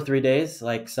 2 or 3 days,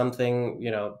 like something,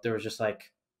 there was just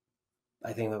like,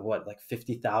 I think like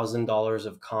 $50,000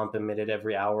 of comp emitted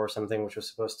every hour or something, which was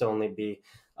supposed to only be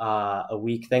a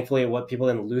week. Thankfully, what people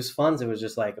didn't lose funds. It was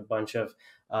just like a bunch of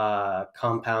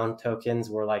compound tokens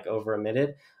were like over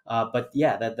emitted. But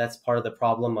yeah, that's part of the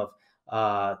problem of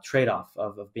trade-off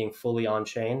of being fully on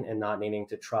chain and not needing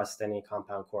to trust any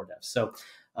compound core devs. So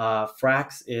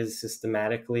Frax is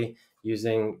systematically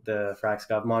using the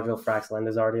FraxGov module. FraxLend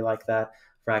is already like that.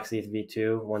 FraxEth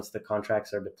v2, once the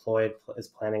contracts are deployed, is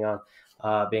planning on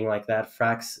being like that.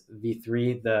 Frax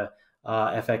v3, the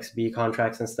FXB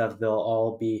contracts and stuff, they'll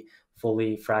all be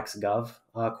fully FraxGov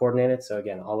coordinated. So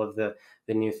again, all of the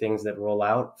new things that roll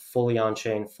out, fully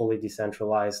on-chain, fully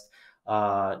decentralized,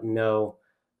 no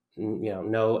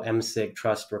MSIG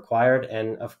trust required.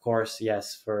 And of course,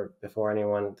 yes, before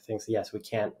anyone thinks, yes, we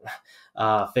can't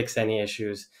fix any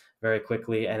issues very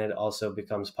quickly, and it also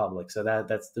becomes public. So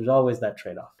there's always that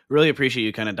trade-off. Really appreciate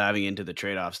you kind of diving into the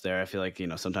trade-offs there. I feel like,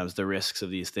 sometimes the risks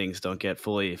of these things don't get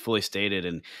fully stated.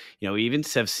 And, we even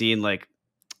have seen like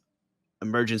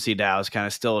emergency DAOs kind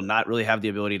of still not really have the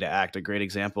ability to act. A great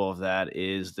example of that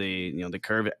is the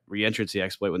curve reentrancy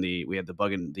exploit when we had the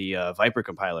bug in the Viper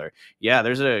compiler. Yeah,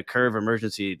 there's a curve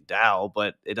emergency DAO,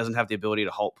 but it doesn't have the ability to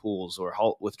halt pools or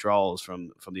halt withdrawals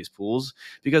from these pools,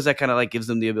 because that kind of like gives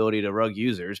them the ability to rug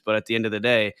users. But at the end of the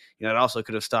day, it also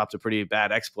could have stopped a pretty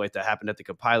bad exploit that happened at the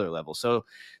compiler level. So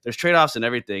there's trade-offs and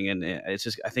everything, and it's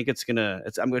just, I think it's kind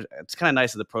of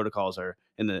nice that the protocols are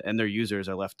and their users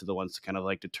are left to the ones to kind of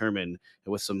like determine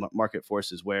with some market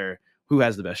forces who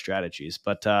has the best strategies.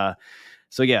 But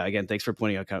so yeah, again, thanks for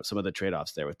pointing out some of the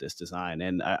trade-offs there with this design.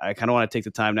 And I kind of want to take the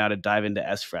time now to dive into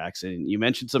sFRAX. And you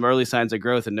mentioned some early signs of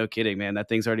growth, and no kidding, man, that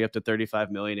thing's already up to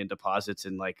 35 million in deposits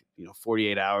in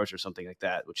 48 hours or something like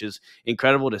that, which is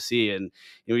incredible to see. And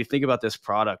when you think about this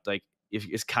product, like,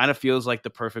 it kind of feels like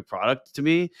the perfect product to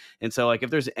me. And so like,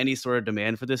 if there's any sort of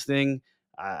demand for this thing,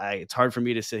 it's hard for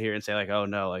me to sit here and say like, oh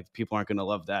no, like people aren't going to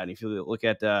love that. And if you look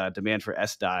at demand for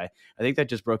SDI, I think that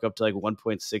just broke up to like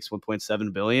 1.6,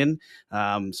 1.7 billion.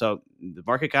 So the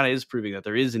market kind of is proving that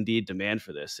there is indeed demand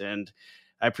for this. And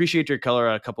I appreciate your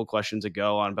color a couple questions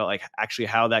ago on about like actually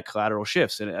how that collateral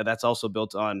shifts. And that's also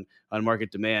built on market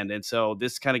demand. And so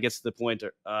this kind of gets to the point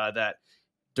that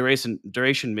duration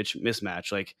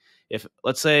mismatch. Like, if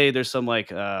let's say there's some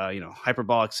like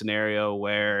hyperbolic scenario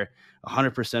where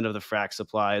 100% of the Frax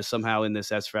supply is somehow in this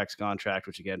sFRAX contract,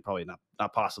 which again probably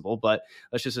not possible, but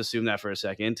let's just assume that for a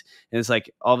second. And it's like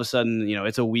all of a sudden,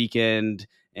 it's a weekend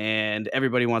and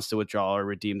everybody wants to withdraw or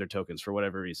redeem their tokens for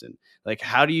whatever reason. Like,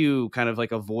 how do you kind of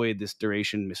like avoid this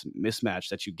duration mismatch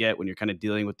that you get when you're kind of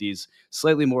dealing with these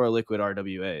slightly more liquid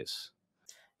RWAs?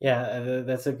 Yeah,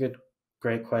 that's a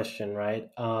great question, right?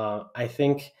 I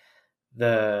think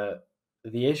the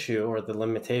issue or the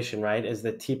limitation, right, is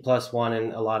that T+1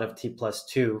 and a lot of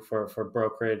T+2 for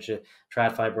brokerage,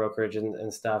 TradFi brokerage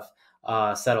and stuff,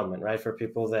 settlement, right? For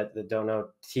people that don't know,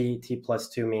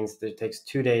 T+2 means that it takes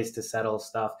 2 days to settle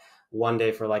stuff, 1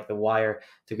 day for like the wire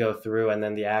to go through, and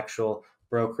then the actual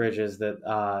brokerages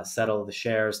that settle the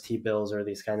shares, T-bills, or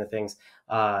these kind of things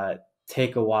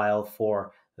take a while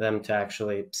for them to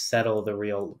actually settle the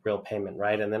real payment,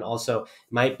 right? And then also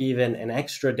might be even an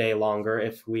extra day longer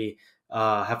if we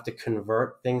have to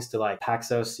convert things to like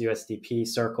Paxos, USDP,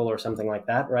 Circle, or something like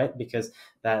that, right? Because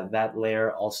that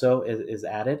layer also is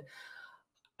added.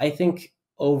 I think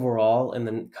overall in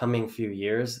the coming few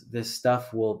years, this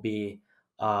stuff will be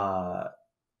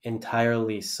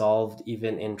entirely solved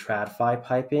even in TradFi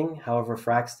piping. However,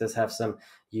 Frax does have some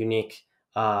unique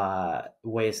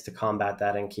ways to combat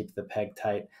that and keep the peg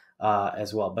tight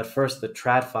as well. But first, the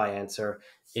TradFi answer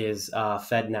is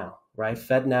FedNow, right?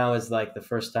 FedNow is like the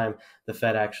first time the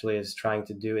Fed actually is trying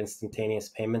to do instantaneous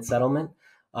payment settlement.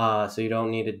 So you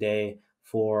don't need a day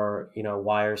for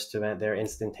wires to they're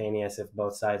instantaneous if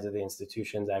both sides of the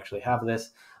institutions actually have this.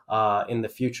 In the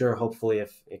future, hopefully,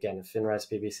 if FinRes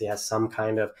PBC has some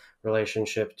kind of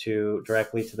relationship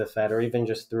directly to the Fed, or even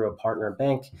just through a partner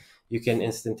bank, you can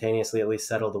instantaneously at least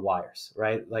settle the wires,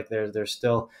 right? Like there's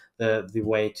still the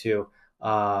way to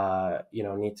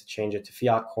need to change it to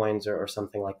fiat coins or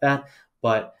something like that,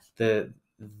 but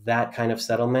that kind of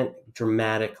settlement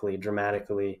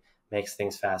dramatically makes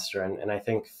things faster. And I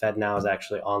think FedNow is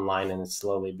actually online and it's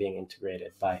slowly being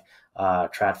integrated by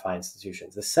TradFi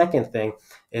institutions. The second thing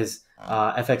is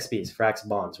FXBs, Frax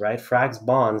bonds, right? Frax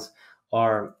bonds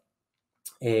are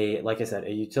like I said,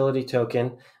 a utility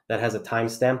token that has a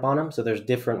timestamp on them. So there's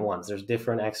different ones. There's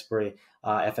different expiry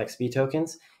FXB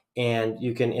tokens. and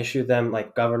you can issue them,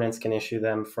 like governance can issue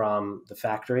them from the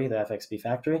factory, the FXB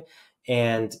factory,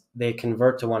 and they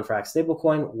convert to one Frax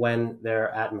stablecoin when they're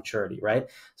at maturity, right?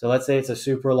 So let's say it's a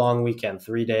super long weekend,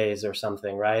 3 days or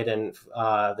something, right? And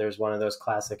there's one of those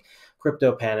classic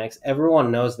crypto panics. Everyone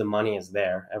knows the money is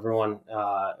there. Everyone,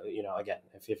 again,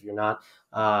 if you're not,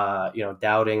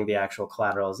 doubting the actual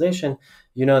collateralization,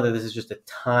 you know that this is just a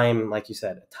time, like you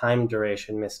said, a time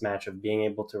duration mismatch of being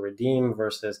able to redeem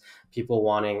versus people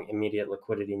wanting immediate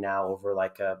liquidity now over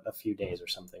like a few days or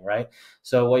something, right?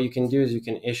 So what you can do is you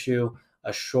can issue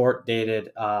a short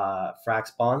dated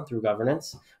Frax bond through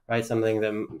governance, right? Something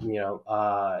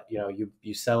that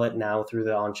you sell it now through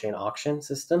the on-chain auction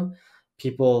system.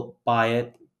 People buy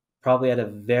it probably at a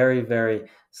very, very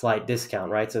slight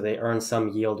discount, right? So they earn some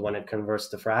yield when it converts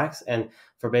to Frax, and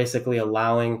for basically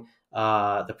allowing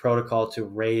the protocol to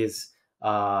raise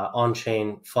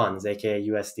on-chain funds, aka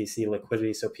USDC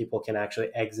liquidity, so people can actually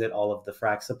exit all of the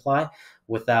Frax supply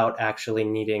without actually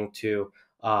needing to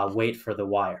wait for the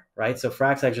wire, right? So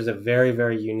Frax actually is a very,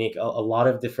 very unique, a lot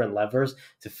of different levers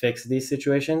to fix these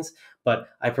situations. But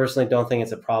I personally don't think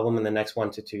it's a problem in the next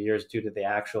 1 to 2 years due to the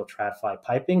actual TradFi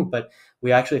piping. But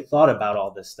we actually thought about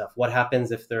all this stuff. What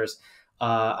happens if there's,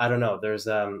 there's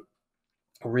a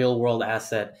real world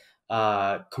asset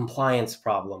compliance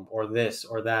problem or this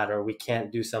or that, or we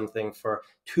can't do something for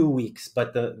 2 weeks,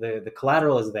 but the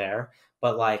collateral is there.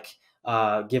 But like,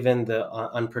 given the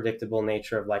unpredictable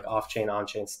nature of like off-chain,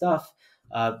 on-chain stuff,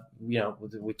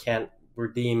 we can't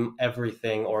redeem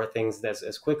everything or things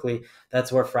as quickly.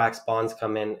 That's where Frax bonds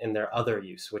come in their other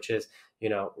use, which is,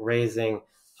 raising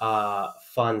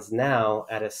funds now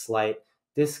at a slight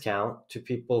discount to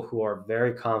people who are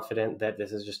very confident that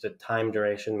this is just a time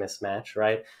duration mismatch,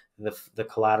 right? The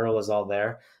collateral is all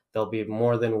there. They'll be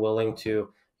more than willing to,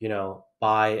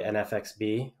 buy an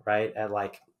FXB, right, at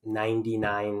like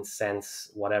 99 cents,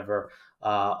 whatever,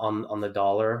 on the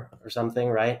dollar or something,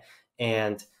 right?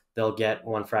 And they'll get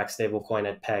one Frax stablecoin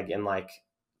at peg in like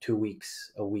 2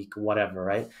 weeks, a week, whatever,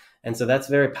 right? And so that's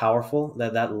very powerful.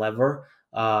 That lever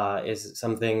is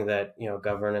something that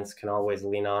governance can always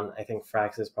lean on. I think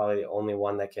Frax is probably the only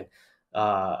one that can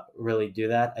really do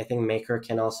that. I think Maker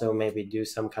can also maybe do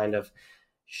some kind of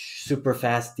super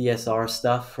fast DSR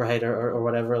stuff, right? Or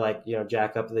whatever, like,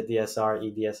 jack up the DSR,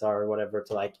 EDSR, or whatever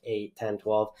to like 8, 10,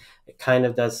 12. It kind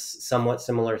of does somewhat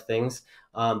similar things,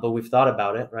 but we've thought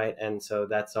about it, right? And so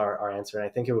that's our answer. And I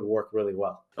think it would work really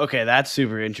well. Okay, that's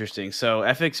super interesting. So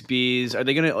FXBs, are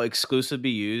they going to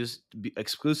exclusively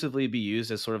be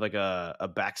used as sort of like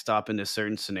a backstop in a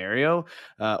certain scenario,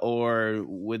 or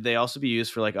would they also be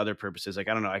used for like other purposes? Like,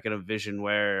 I don't know, I could envision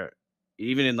where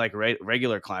even in like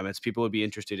regular climates, people would be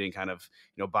interested in kind of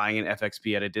buying an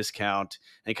FXB at a discount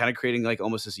and kind of creating like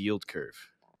almost this yield curve.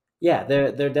 Yeah,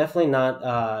 they're definitely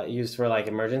not used for like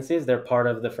emergencies. They're part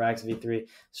of the Frax V3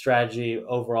 strategy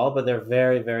overall, but they're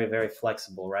very, very, very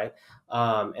flexible, right?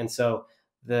 And so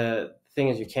the thing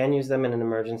is, you can use them in an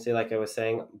emergency, like I was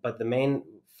saying, but the main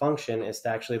function is to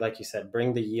actually, like you said,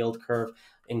 bring the yield curve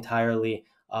entirely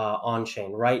on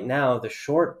chain. Right now, the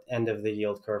short end of the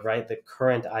yield curve, right, the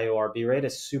current IORB rate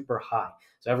is super high.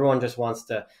 So everyone just wants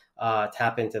to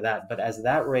tap into that. But as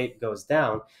that rate goes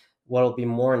down, what'll be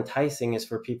more enticing is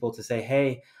for people to say,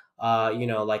 hey,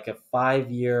 like a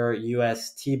 5-year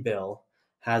US T-bill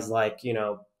has like,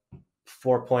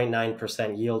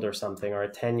 4.9% yield or something, or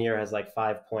a 10-year has like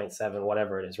 5.7,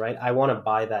 whatever it is, right? I want to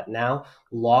buy that now,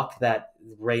 lock that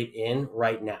rate in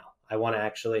right now. I want to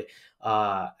actually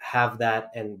have that,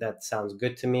 and that sounds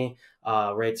good to me.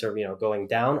 Rates are, going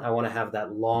down. I want to have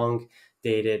that long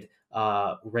dated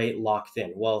rate locked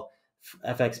in. Well,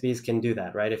 FXBs can do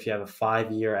that, right? If you have a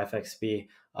 5-year FXB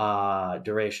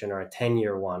duration, or a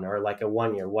 10-year one, or like a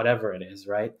 1-year, whatever it is,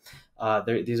 right?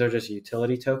 These are just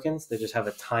utility tokens. They just have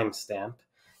a timestamp,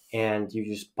 and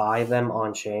you just buy them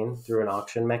on chain through an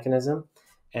auction mechanism.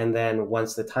 And then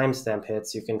once the timestamp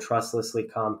hits, you can trustlessly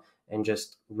come and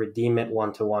just redeem it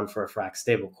 1-to-1 for a Frax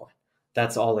stablecoin.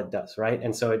 That's all it does, right?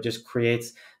 And so it just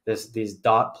creates these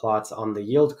dot plots on the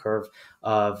yield curve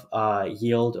of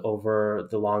yield over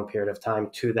the long period of time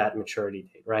to that maturity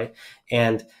date, right?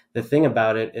 And the thing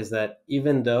about it is that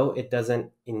even though it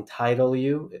doesn't entitle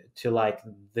you to like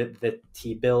the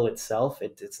T-bill itself,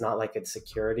 it's not like a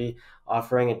security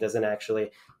offering. It doesn't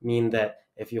actually mean that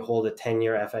if you hold a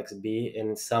 10-year FXB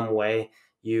in some way,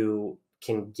 you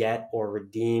can get or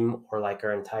redeem or like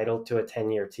are entitled to a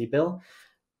 10-year T-bill.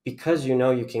 Because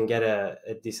you can get a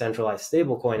decentralized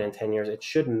stablecoin in 10 years, it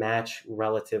should match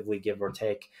relatively, give or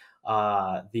take,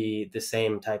 the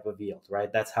same type of yield,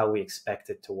 right? That's how we expect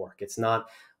it to work. It's not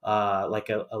like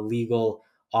a legal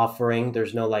offering.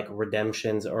 There's no like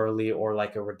redemptions early or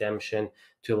like a redemption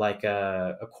to like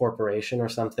a corporation or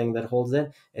something that holds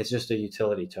it. It's just a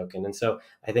utility token. And so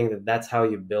I think that that's how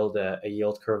you build a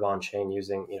yield curve on chain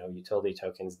using, utility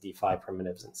tokens, DeFi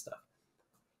primitives and stuff.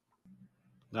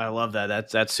 I love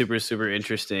that. That's super, super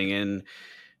interesting. And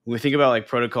when we think about like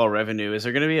protocol revenue, is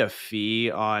there going to be a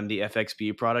fee on the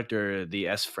FXB product or the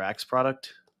sFRAX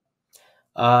product?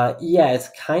 Yeah, it's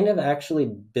kind of actually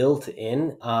built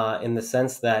in the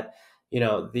sense that,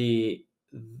 the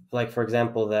like for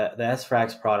example, the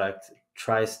sFRAX product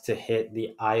tries to hit the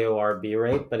IORB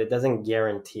rate, but it doesn't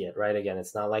guarantee it, right? Again,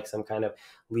 it's not like some kind of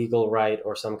legal right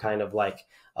or some kind of like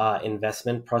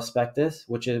investment prospectus,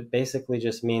 which it basically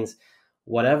just means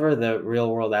whatever the real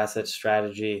world asset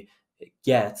strategy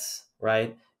gets,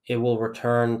 right? It will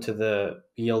return to the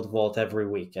yield vault every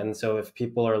week. And so if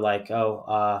people are like,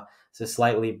 so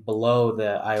slightly below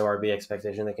the IORB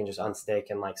expectation, they can just unstake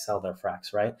and like sell their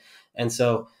Frax, right? And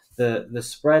so the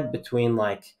spread between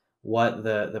like what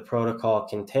the protocol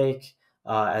can take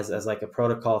as like a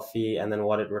protocol fee and then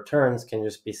what it returns can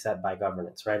just be set by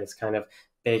governance, right? It's kind of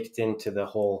baked into the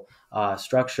whole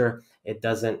structure. It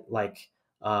doesn't like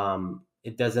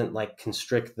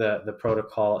constrict the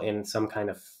protocol in some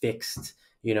kind of fixed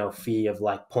fee of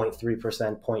like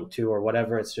 0.3%, 0.2 or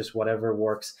whatever. It's just whatever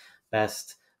works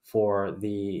best for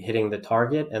the hitting the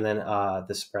target and then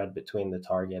the spread between the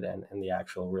target and the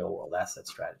actual real world asset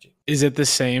strategy. Is it the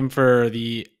same for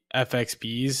the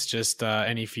FXBs? Just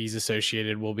any fees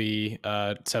associated will be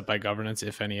set by governance,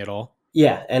 if any at all?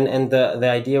 Yeah, and the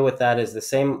idea with that is the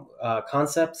same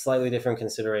concept, slightly different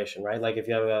consideration, right? Like if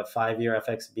you have a 5-year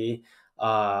FXB,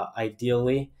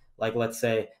 ideally, like let's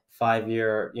say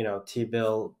 5-year,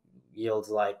 T-bill yields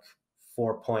like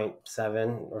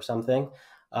 4.7 or something.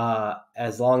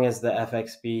 As long as the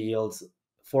FXB yields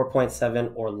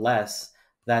 4.7 or less,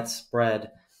 that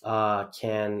spread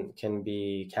can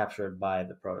be captured by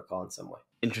the protocol in some way.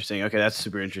 Interesting. Okay, that's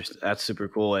super interesting. That's super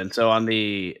cool. And so on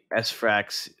the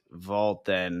sFRAX vault,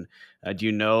 then, do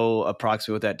you know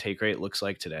approximately what that take rate looks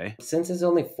like today? Since it's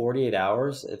only 48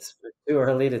 hours, it's too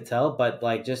early to tell. But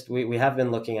like, just we have been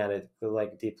looking at it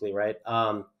like deeply, right?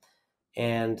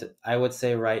 And I would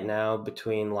say right now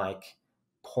between like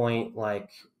 0.1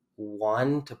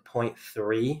 to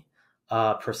 0.3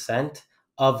 percent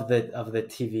of the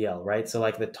TVL, right? So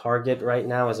like the target right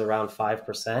now is around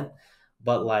 5%,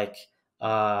 but like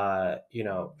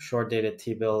short dated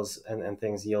T-bills and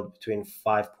things yield between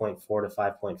 5.4 to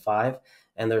 5.5.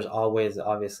 And there's always,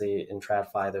 obviously, in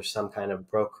TradFi, there's some kind of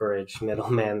brokerage,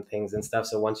 middleman things and stuff.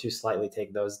 So once you slightly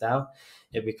take those down,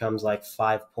 it becomes like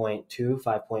 5.2,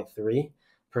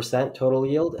 5.3% total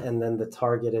yield. And then the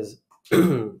target is,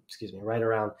 excuse me, right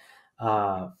around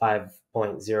 5.0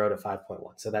 to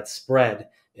 5.1. So that spread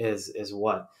is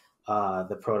what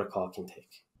the protocol can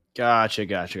take.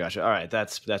 Gotcha. All right,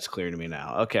 that's clear to me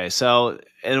now. Okay, so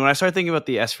and when I start thinking about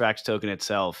the sFRAX token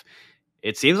itself,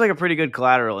 it seems like a pretty good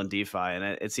collateral in DeFi,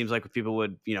 and it seems like people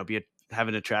would have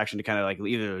an attraction to kind of like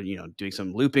either doing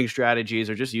some looping strategies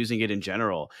or just using it in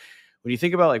general. When you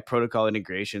think about like protocol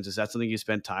integrations, is that something you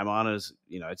spend time on? As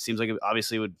it seems like it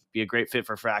obviously would be a great fit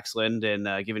for Fraxlend,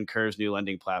 and given Curve's new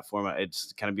lending platform,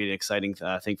 it's kind of be an exciting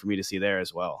thing for me to see there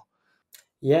as well.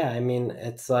 Yeah, I mean,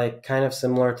 it's like kind of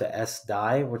similar to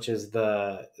SDAI, which is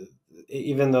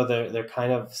even though they're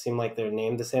kind of seem like they're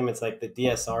named the same, it's like the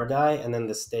DSR die and then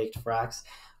the staked Frax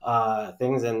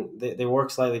things, and they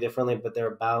work slightly differently, but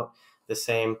they're about the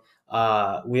same.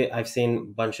 I've seen a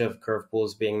bunch of curve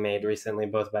pools being made recently,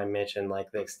 both by Mitch and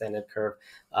like the extended curve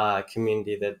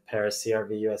community that pairs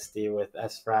CRVUSD with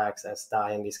sFRAX,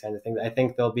 SDAI, and these kinds of things. I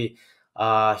think they'll be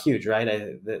huge, right?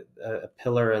 A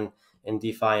pillar in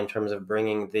DeFi in terms of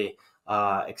bringing the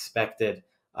expected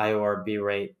IORB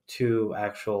rate to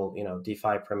actual,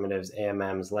 DeFi primitives,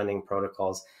 AMMs, lending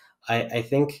protocols. I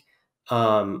think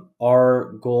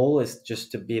our goal is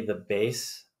just to be the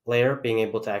base layer, being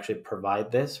able to actually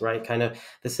provide this, right? Kind of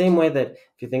the same way that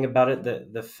if you think about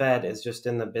it, the Fed is just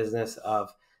in the business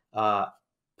of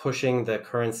pushing the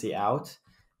currency out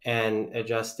and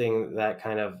adjusting that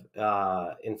kind of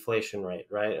inflation rate,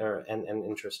 right? And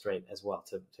interest rate as well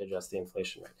to adjust the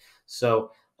inflation rate. So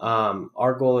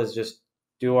our goal is just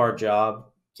do our job,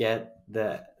 get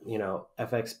the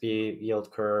FXB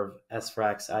yield curve,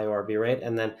 sFRAX, IORB rate,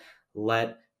 and then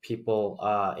let people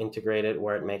integrate it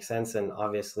where it makes sense. And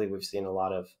obviously, we've seen a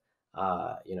lot of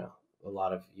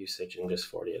usage in just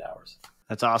 48 hours.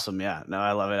 That's awesome. Yeah, no,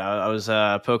 I love it. I was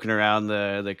poking around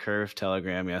the Curve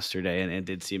Telegram yesterday, and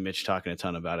did see Mitch talking a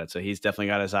ton about it. So he's definitely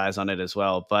got his eyes on it as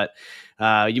well. But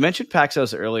you mentioned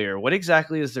Paxos earlier. What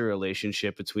exactly is the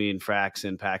relationship between Frax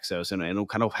and Paxos, and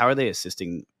kind of how are they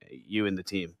assisting you and the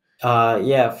team?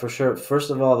 Yeah, for sure.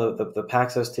 First of all, the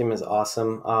Paxos team is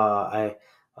awesome. I'm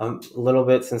a little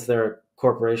bit, since they're a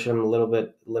corporation, I'm a little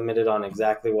bit limited on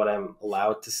exactly what I'm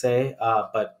allowed to say.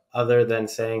 But other than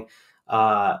saying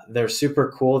they're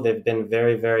super cool, they've been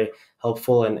very, very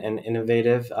helpful and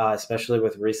innovative, especially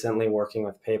with recently working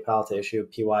with PayPal to issue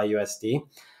PYUSD.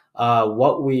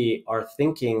 What we are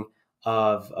thinking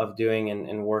of doing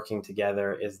and working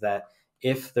together is that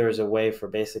if there's a way for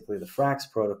basically the Frax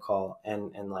protocol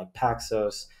and like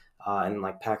Paxos and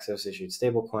like Paxos issued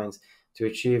stablecoins to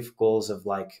achieve goals of,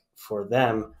 like, for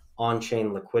them,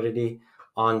 on-chain liquidity,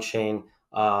 on-chain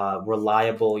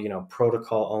reliable,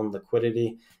 protocol owned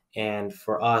liquidity, and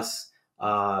for us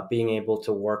being able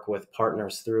to work with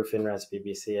partners through FinRes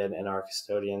BBC and our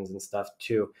custodians and stuff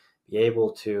to be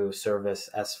able to service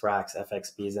sFRAX,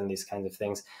 FXBs, and these kinds of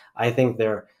things. I think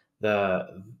they're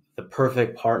the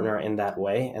perfect partner in that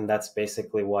way, and that's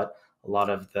basically what a lot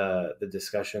of the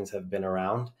discussions have been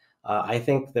around. I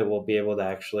think that we'll be able to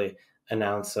actually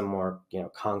announce some more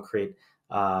concrete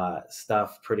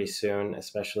stuff pretty soon,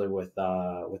 especially with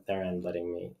their end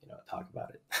letting me talk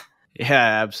about it.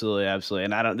 Yeah, absolutely, absolutely.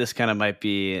 And I don't. This kind of might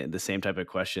be the same type of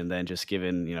question then, just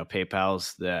given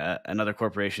PayPal's another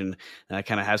corporation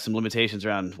kind of has some limitations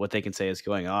around what they can say is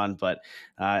going on. But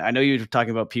I know you were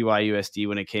talking about PYUSD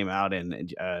when it came out,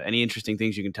 and any interesting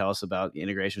things you can tell us about the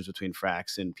integrations between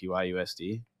Frax and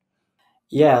PYUSD?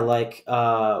 Yeah, like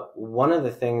one of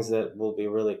the things that will be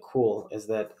really cool is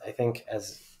that I think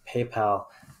as PayPal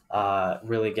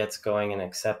really gets going and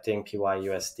accepting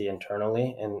PYUSD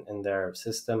internally in their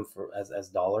system for as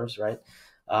dollars, right?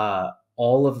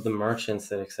 All of the merchants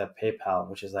that accept PayPal,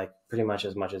 which is like pretty much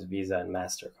as Visa and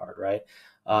MasterCard, right,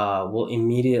 will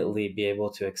immediately be able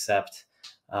to accept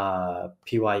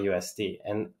PYUSD.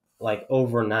 And like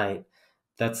overnight,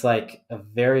 that's like a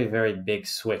very, very big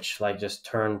switch, like just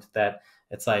turned that.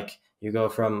 It's like you go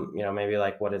from, maybe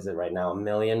like, what is it right now, a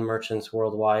million merchants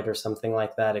worldwide or something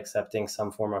like that, accepting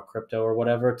some form of crypto or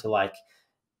whatever, to like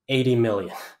 80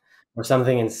 million or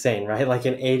something insane, right? Like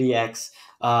an 80x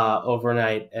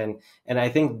overnight. And I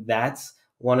think that's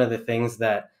one of the things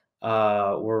that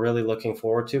we're really looking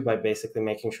forward to by basically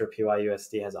making sure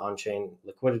PYUSD has on-chain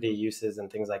liquidity uses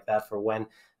and things like that for when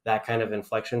that kind of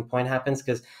inflection point happens.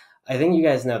 Because I think you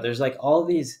guys know there's like all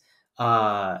these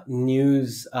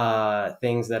news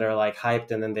things that are like hyped,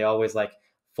 and then they always like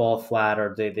fall flat,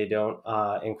 or they don't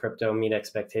in crypto meet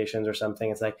expectations or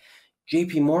something. It's like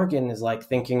JP Morgan is like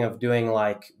thinking of doing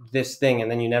like this thing,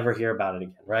 and then you never hear about it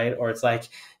again, right? Or it's like,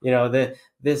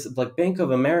 this like Bank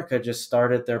of America just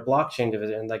started their blockchain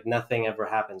division, and like nothing ever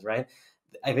happens, right?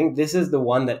 I think this is the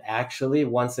one that actually,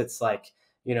 once it's like,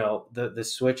 the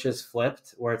switch is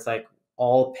flipped, where it's like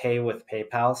all pay with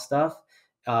PayPal stuff,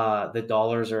 the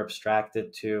dollars are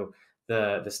abstracted to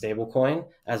the stable coin,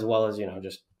 as well as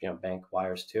just bank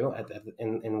wires too,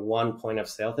 in one point of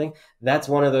sale thing. That's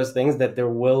one of those things that there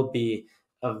will be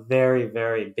a very,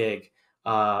 very big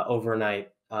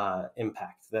overnight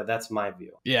impact. That's my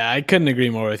view. Yeah, I couldn't agree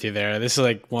more with you there. This is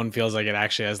like one feels like it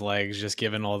actually has legs, just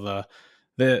given all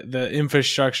the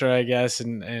infrastructure, I guess,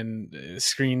 and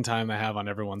screen time I have on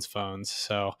everyone's phones.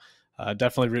 So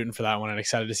definitely rooting for that one, and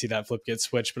excited to see that flip get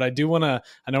switched. But I do want to,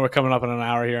 I know we're coming up on an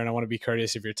hour here, and I want to be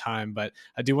courteous of your time, but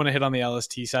I do want to hit on the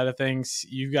LST side of things.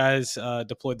 You guys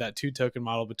deployed that 2-token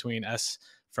model between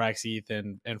sFRAXEth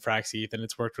and FraxEth, and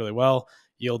it's worked really well.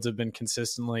 Yields have been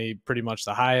consistently pretty much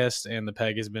the highest, and the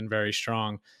peg has been very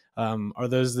strong. Are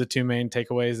those the two main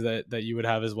takeaways that you would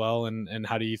have as well? And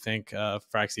how do you think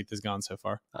FraxEth has gone so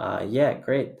far? Yeah,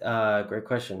 great. Great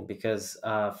question, because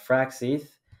FraxEth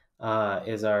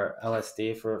is our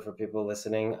LSD for people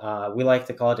listening. We like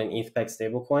to call it an ETH peg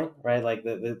stablecoin, right? Like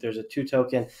there's a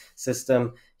 2-token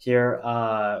system here,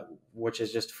 which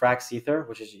is just Frax Ether,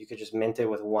 which is, you could just mint it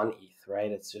with 1 ETH, right?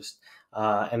 It's just,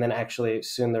 and then actually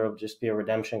soon there will just be a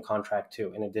redemption contract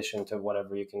too, in addition to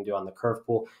whatever you can do on the Curve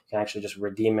pool. You can actually just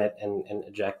redeem it and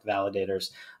eject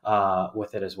validators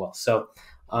with it as well. So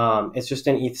it's just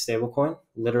an ETH stablecoin,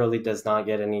 literally does not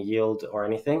get any yield or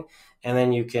anything. And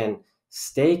then you can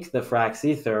stake the Frax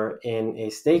Ether in a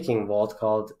staking vault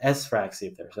called sFRAX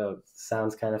Ether. So it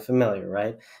sounds kind of familiar,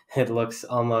 right? It looks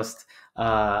almost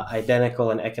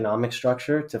identical in economic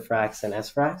structure to Frax and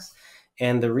sFRAX.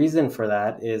 And the reason for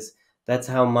that is that's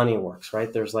how money works,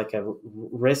 right? There's like a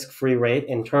risk-free rate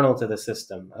internal to the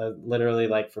system. Literally,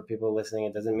 like for people listening,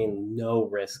 it doesn't mean no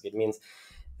risk. It means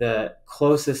the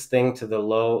closest thing to the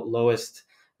lowest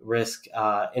risk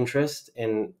interest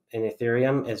in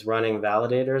Ethereum is running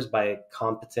validators by a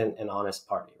competent and honest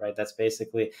party, right? That's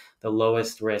basically the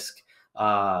lowest risk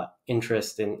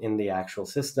interest in the actual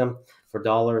system. For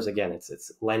dollars, again,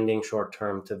 it's lending short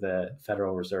term to the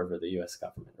Federal Reserve or the US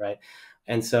government, right?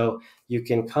 And so you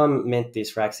can come mint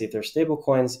these FraxEther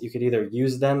stablecoins. You could either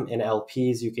use them in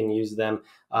LPs, you can use them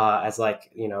as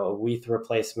like, a WETH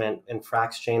replacement. In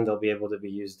Frax chain, they'll be able to be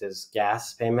used as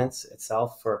gas payments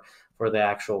itself for the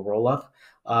actual roll up.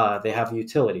 They have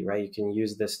utility, right? You can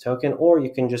use this token, or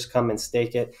you can just come and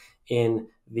stake it in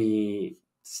the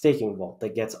staking vault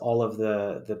that gets all of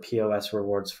the POS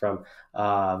rewards from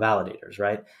validators,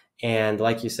 right? And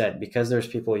like you said, because there's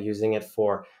people using it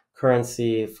for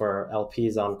currency, for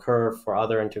LPs on Curve, for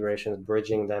other integrations,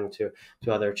 bridging them to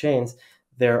other chains,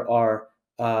 there are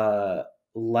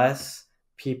less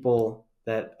people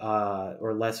that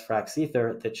or less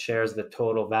FraxEther that shares the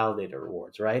total validator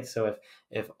rewards, right? So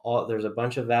if there's a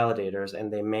bunch of validators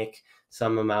and they make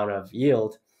some amount of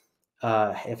yield,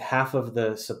 if half of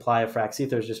the supply of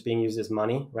FraxEther is just being used as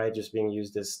money, right, just being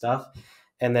used as stuff,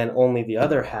 and then only the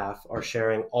other half are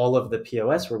sharing all of the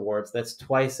POS rewards, that's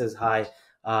twice as high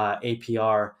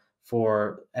APR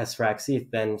for sFRAXEth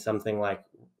than something like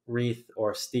RETH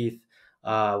or STETH,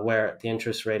 where the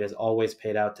interest rate is always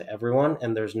paid out to everyone,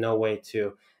 and there's no way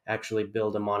to actually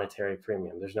build a monetary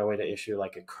premium. There's no way to issue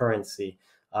like a currency,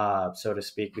 so to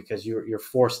speak, because you're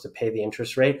forced to pay the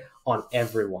interest rate on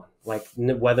everyone. Like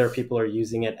whether people are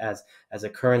using it as a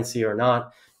currency or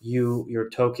not, your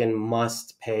token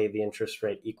must pay the interest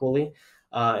rate equally.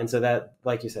 And so that,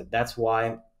 like you said, that's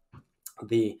why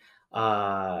the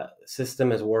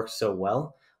system has worked so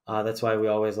well. That's why we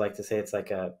always like to say it's like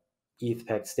a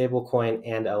ETH-pegged stablecoin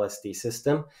and LSD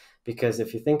system, because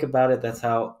if you think about it, that's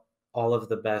how all of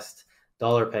the best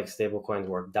dollar-pegged stablecoins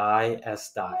work. DAI,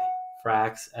 SDAI,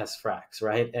 Frax, sFRAX,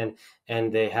 right?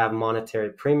 And they have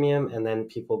monetary premium, and then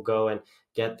people go and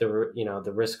get the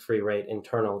risk-free rate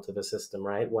internal to the system,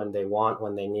 right? When they want,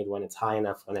 when they need, when it's high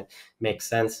enough, when it makes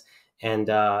sense. And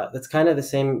that's kind of the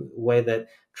same way that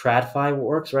TradFi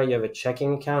works, right? You have a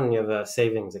checking account and you have a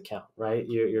savings account, right?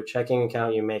 Your checking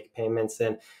account, you make payments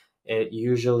in, it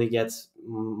usually gets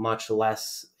much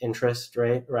less interest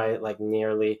rate, right? Like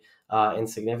nearly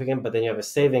insignificant. But then you have a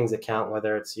savings account,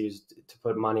 whether it's used to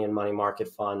put money in money market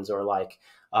funds or like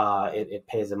it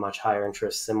pays a much higher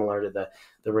interest similar to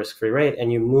the risk-free rate.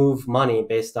 And you move money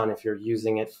based on if you're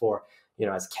using it for,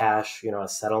 as cash,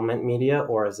 as settlement media,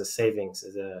 or as a savings,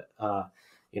 as a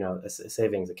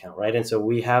savings account, right? And so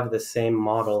we have the same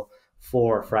model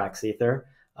for FraxEther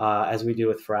as we do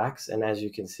with Frax, and as you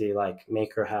can see, like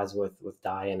Maker has with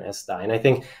DAI and SDAI. And I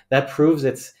think that proves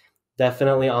it's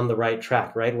definitely on the right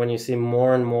track, right? When you see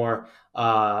more and more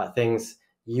things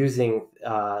using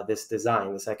this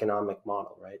design, this economic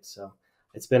model, right? So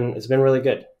it's been really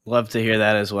good. Love to hear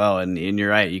that as well. And you're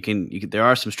right. You can there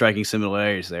are some striking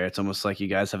similarities there. It's almost like you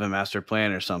guys have a master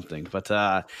plan or something. But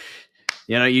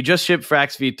you just shipped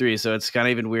Frax V3, so it's kind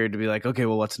of even weird to be like, okay,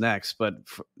 well, what's next? But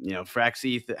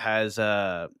FraxEth has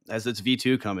its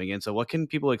V2 coming in. So what can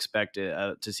people expect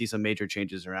to see some major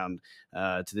changes around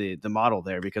to the model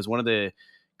there? Because one of the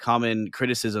common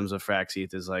criticisms of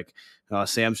FraxEth is like,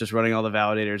 Sam's just running all the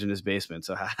validators in his basement.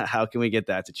 So how can we get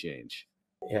that to change?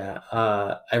 Yeah,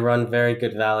 I run very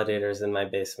good validators in my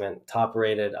basement, top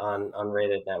rated on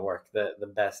Rated Network,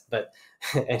 the best. But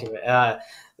anyway,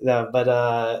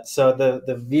 so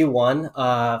the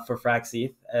V1 for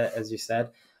FraxEth, as you said,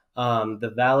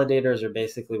 the validators are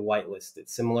basically whitelisted,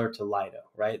 similar to Lido,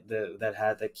 right?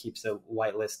 That keeps a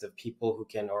whitelist of people who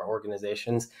can, or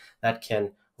organizations that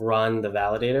can run the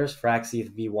validators.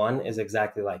 FraxEth V1 is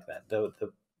exactly like that.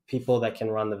 The people that can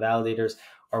run the validators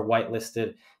are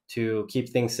whitelisted. To keep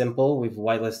things simple, we've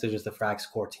whitelisted just the Frax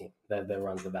core team that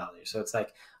runs the validator. So it's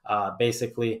like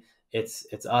basically it's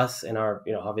us and our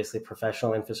obviously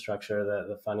professional infrastructure.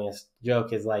 The funniest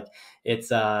joke is like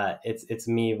it's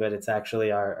me, but it's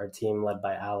actually our team led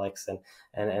by Alex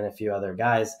and a few other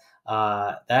guys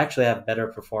that actually have better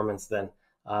performance than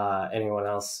anyone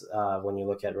else when you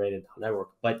look at Rated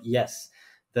Network. But yes,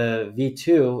 the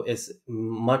V2 is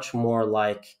much more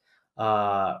like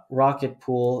Rocket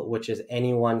Pool, which is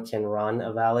anyone can run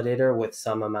a validator with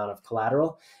some amount of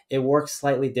collateral. It works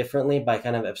slightly differently by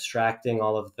kind of abstracting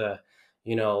all of the,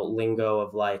 lingo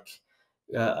of like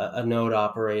a node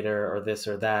operator or this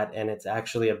or that. And it's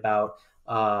actually about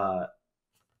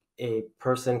a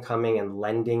person coming and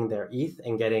lending their ETH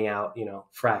and getting out,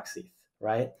 FraxEth,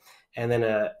 right? And then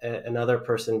another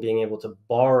person being able to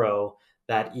borrow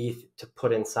that ETH to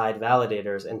put inside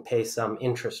validators and pay some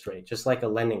interest rate, just like a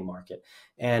lending market.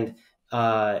 And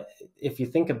if you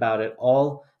think about it,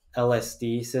 all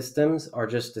LSD systems are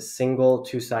just a single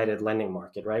two-sided lending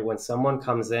market, right? When someone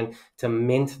comes in to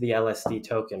mint the LSD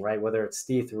token, right, whether it's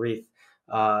ETH, REITH,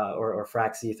 or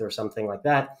FraxEth or something like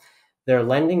that, they're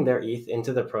lending their ETH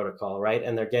into the protocol, right?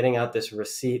 And they're getting out this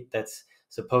receipt that's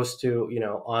supposed to,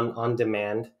 on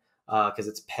demand, because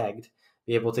it's pegged,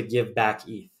 be able to give back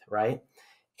ETH, right?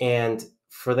 And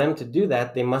for them to do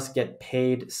that, they must get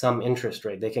paid some interest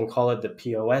rate. They can call it the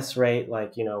POS rate,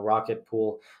 like, Rocket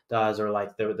Pool does, or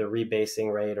like the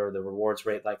rebasing rate or the rewards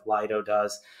rate like Lido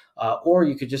does. Or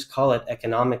you could just call it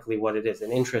economically what it is,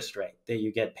 an interest rate that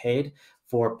you get paid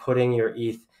for putting your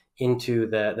ETH into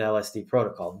the LSD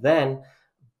protocol. Then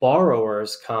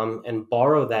borrowers come and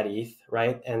borrow that ETH,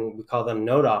 right? And we call them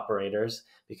node operators,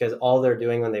 because all they're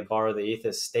doing when they borrow the ETH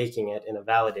is staking it in a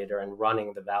validator and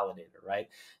running the validator, right?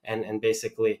 And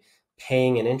basically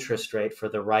paying an interest rate for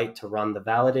the right to run the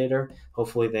validator.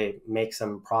 Hopefully they make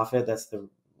some profit. That's the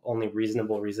only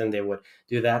reasonable reason they would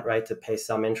do that, right? To pay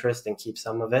some interest and keep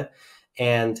some of it.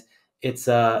 And it's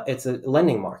a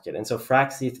lending market. And so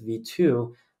FraxEth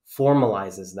v2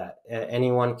 formalizes that.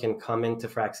 Anyone can come into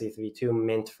FraxEth v2,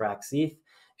 mint FraxEth,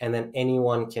 and then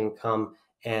anyone can come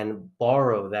and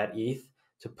borrow that ETH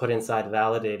to put inside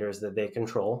validators that they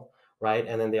control, right?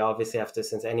 And then they obviously have to,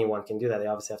 since anyone can do that, they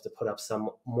obviously have to put up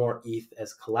some more ETH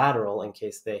as collateral in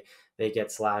case they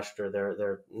get slashed or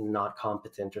they're not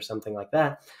competent or something like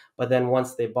that. But then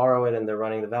once they borrow it and they're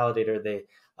running the validator,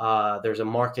 there's a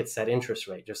market set interest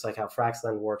rate, just like how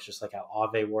FraxLend works, just like how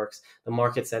Aave works. The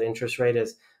market set interest rate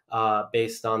is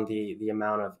based on the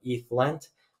amount of ETH lent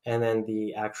and then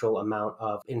the actual amount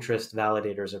of interest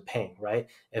validators are paying, right?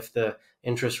 If the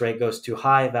interest rate goes too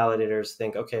high, validators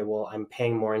think, okay, well, I'm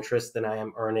paying more interest than I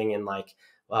am earning in like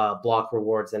block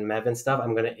rewards and MEV and stuff.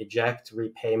 I'm going to eject,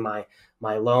 repay my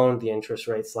loan. The interest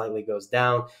rate slightly goes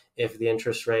down. If the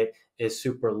interest rate is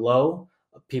super low,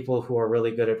 people who are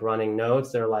really good at running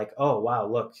nodes, they're like, oh, wow,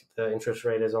 look, the interest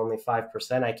rate is only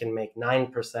 5%. I can make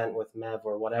 9% with MEV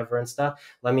or whatever and stuff.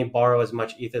 Let me borrow as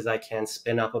much ETH as I can,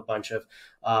 spin up a bunch of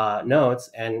nodes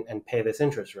and pay this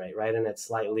interest rate, right? And it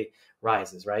slightly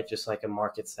rises, right? Just like a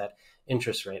market set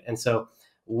interest rate. And so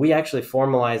we actually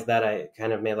formalized that. I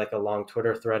kind of made like a long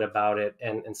Twitter thread about it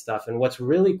and stuff. And what's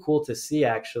really cool to see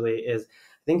actually is,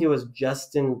 I think it was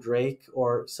Justin Drake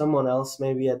or someone else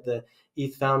maybe at the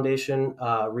ETH Foundation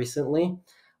recently.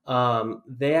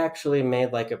 They actually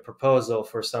made like a proposal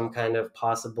for some kind of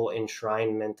possible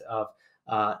enshrinement of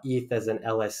ETH as an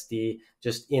LSD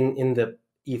just in the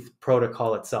ETH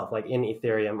protocol itself, like in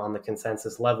Ethereum on the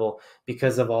consensus level,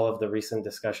 because of all of the recent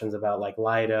discussions about like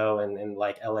Lido and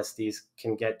like LSDs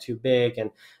can get too big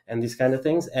and these kind of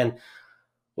things. And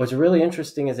what's really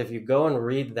interesting is if you go and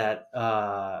read that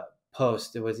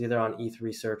post, it was either on ETH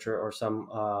Research or some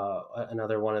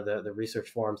another one of the research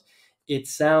forums, it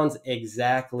sounds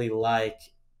exactly like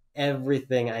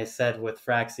everything I said with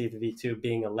FraxEth v2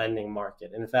 being a lending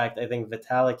market. In fact, I think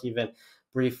Vitalik even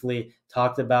briefly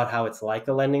talked about how it's like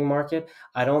a lending market.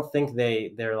 I don't think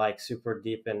they're like super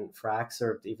deep in Frax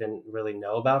or even really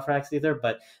know about Frax either,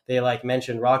 but they like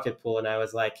mentioned Rocket Pool, and I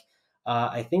was like,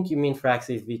 I think you mean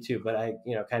FraxEth v2, but I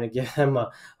kind of give them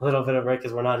a little bit of a break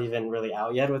because we're not even really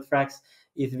out yet with FraxEth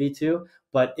v2,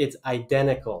 but it's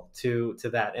identical to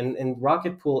that. And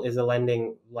Rocket Pool is a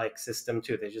lending like system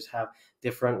too. They just have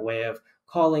different way of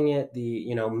calling it,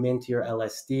 the mint your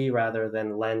LSD rather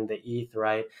than lend the ETH,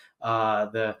 right?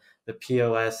 The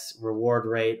POS reward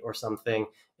rate or something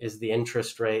is the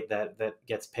interest rate that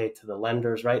gets paid to the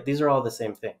lenders, right? These are all the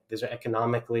same thing. These are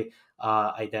economically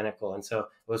identical. And so it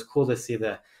was cool to see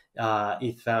the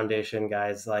ETH Foundation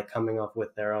guys like coming up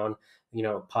with their own,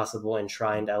 possible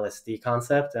enshrined LSD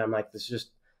concept. And I'm like, this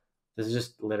is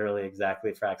just literally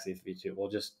exactly FraxEth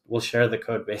v2. We'll share the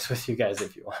code base with you guys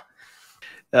if you want.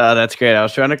 That's great. I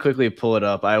was trying to quickly pull it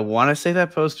up. I want to say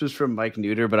that post was from Mike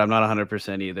Neuter, but I'm not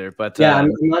 100% either. But yeah, I'm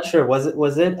not sure. Was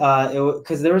it?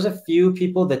 Because there was a few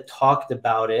people that talked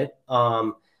about it.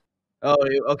 Oh,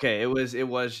 okay. It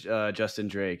was Justin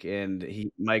Drake,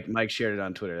 and Mike shared it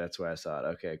on Twitter. That's where I saw it.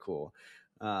 Okay, cool.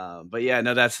 But yeah,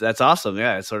 no, that's awesome.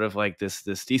 Yeah, it's sort of like this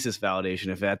thesis validation,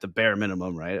 if at the bare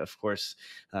minimum, right? Of course,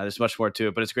 there's much more to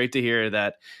it, but it's great to hear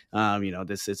that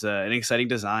this is an exciting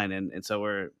design, and so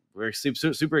we're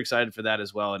super excited for that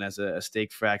as well. And as a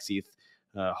staked FraxEth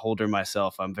holder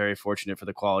myself, I'm very fortunate for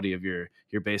the quality of your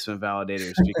basement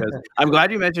validators, because I'm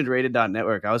glad you mentioned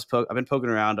rated.network. I've been poking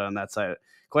around on that site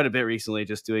quite a bit recently,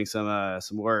 just doing some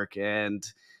work, and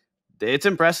it's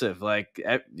impressive. Like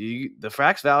the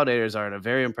Frax validators are in a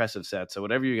very impressive set. So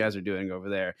whatever you guys are doing over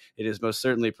there, it is most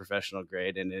certainly professional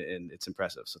grade, and it's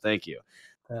impressive. So thank you.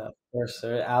 Of course,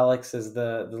 sir. Alex is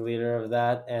the leader of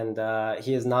that, and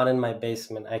he is not in my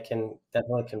basement. I can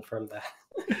definitely confirm that.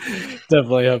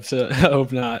 Definitely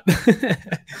hope not.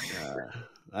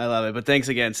 I love it. But thanks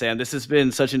again, Sam. This has been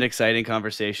such an exciting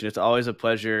conversation. It's always a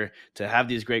pleasure to have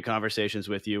these great conversations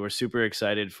with you. We're super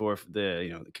excited for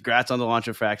congrats on the launch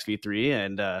of Frax V3,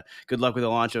 and good luck with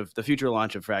the future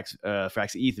launch of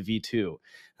FraxEth V2.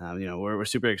 We're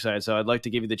super excited. So I'd like to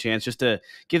give you the chance just to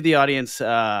give the audience,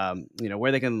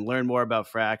 where they can learn more about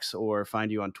Frax or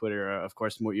find you on Twitter. Of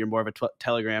course, you're more of a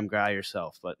Telegram guy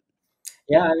yourself, but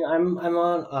yeah, I'm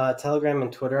on Telegram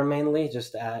and Twitter mainly,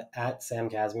 just at Sam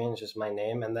Kazemian, just my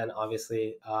name, and then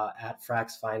obviously at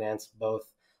Frax Finance,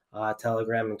 both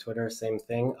Telegram and Twitter, same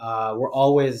thing. We're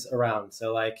always around,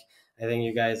 so like I think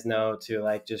you guys know to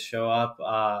like just show up.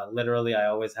 Literally, I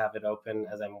always have it open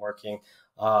as I'm working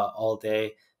all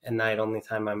day and night. Only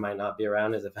time I might not be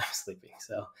around is if I'm sleeping.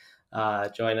 So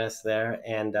join us there,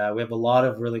 and we have a lot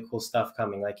of really cool stuff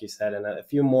coming, like you said, and a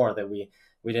few more that we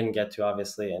didn't get to,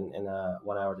 obviously, in a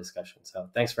 1 hour discussion. So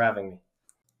thanks for having me.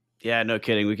 Yeah, no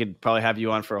kidding. We could probably have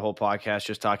you on for a whole podcast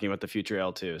just talking about the future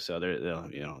L2. So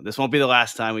this won't be the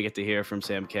last time we get to hear from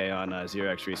Sam K on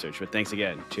 0x Research. But thanks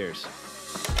again. Cheers.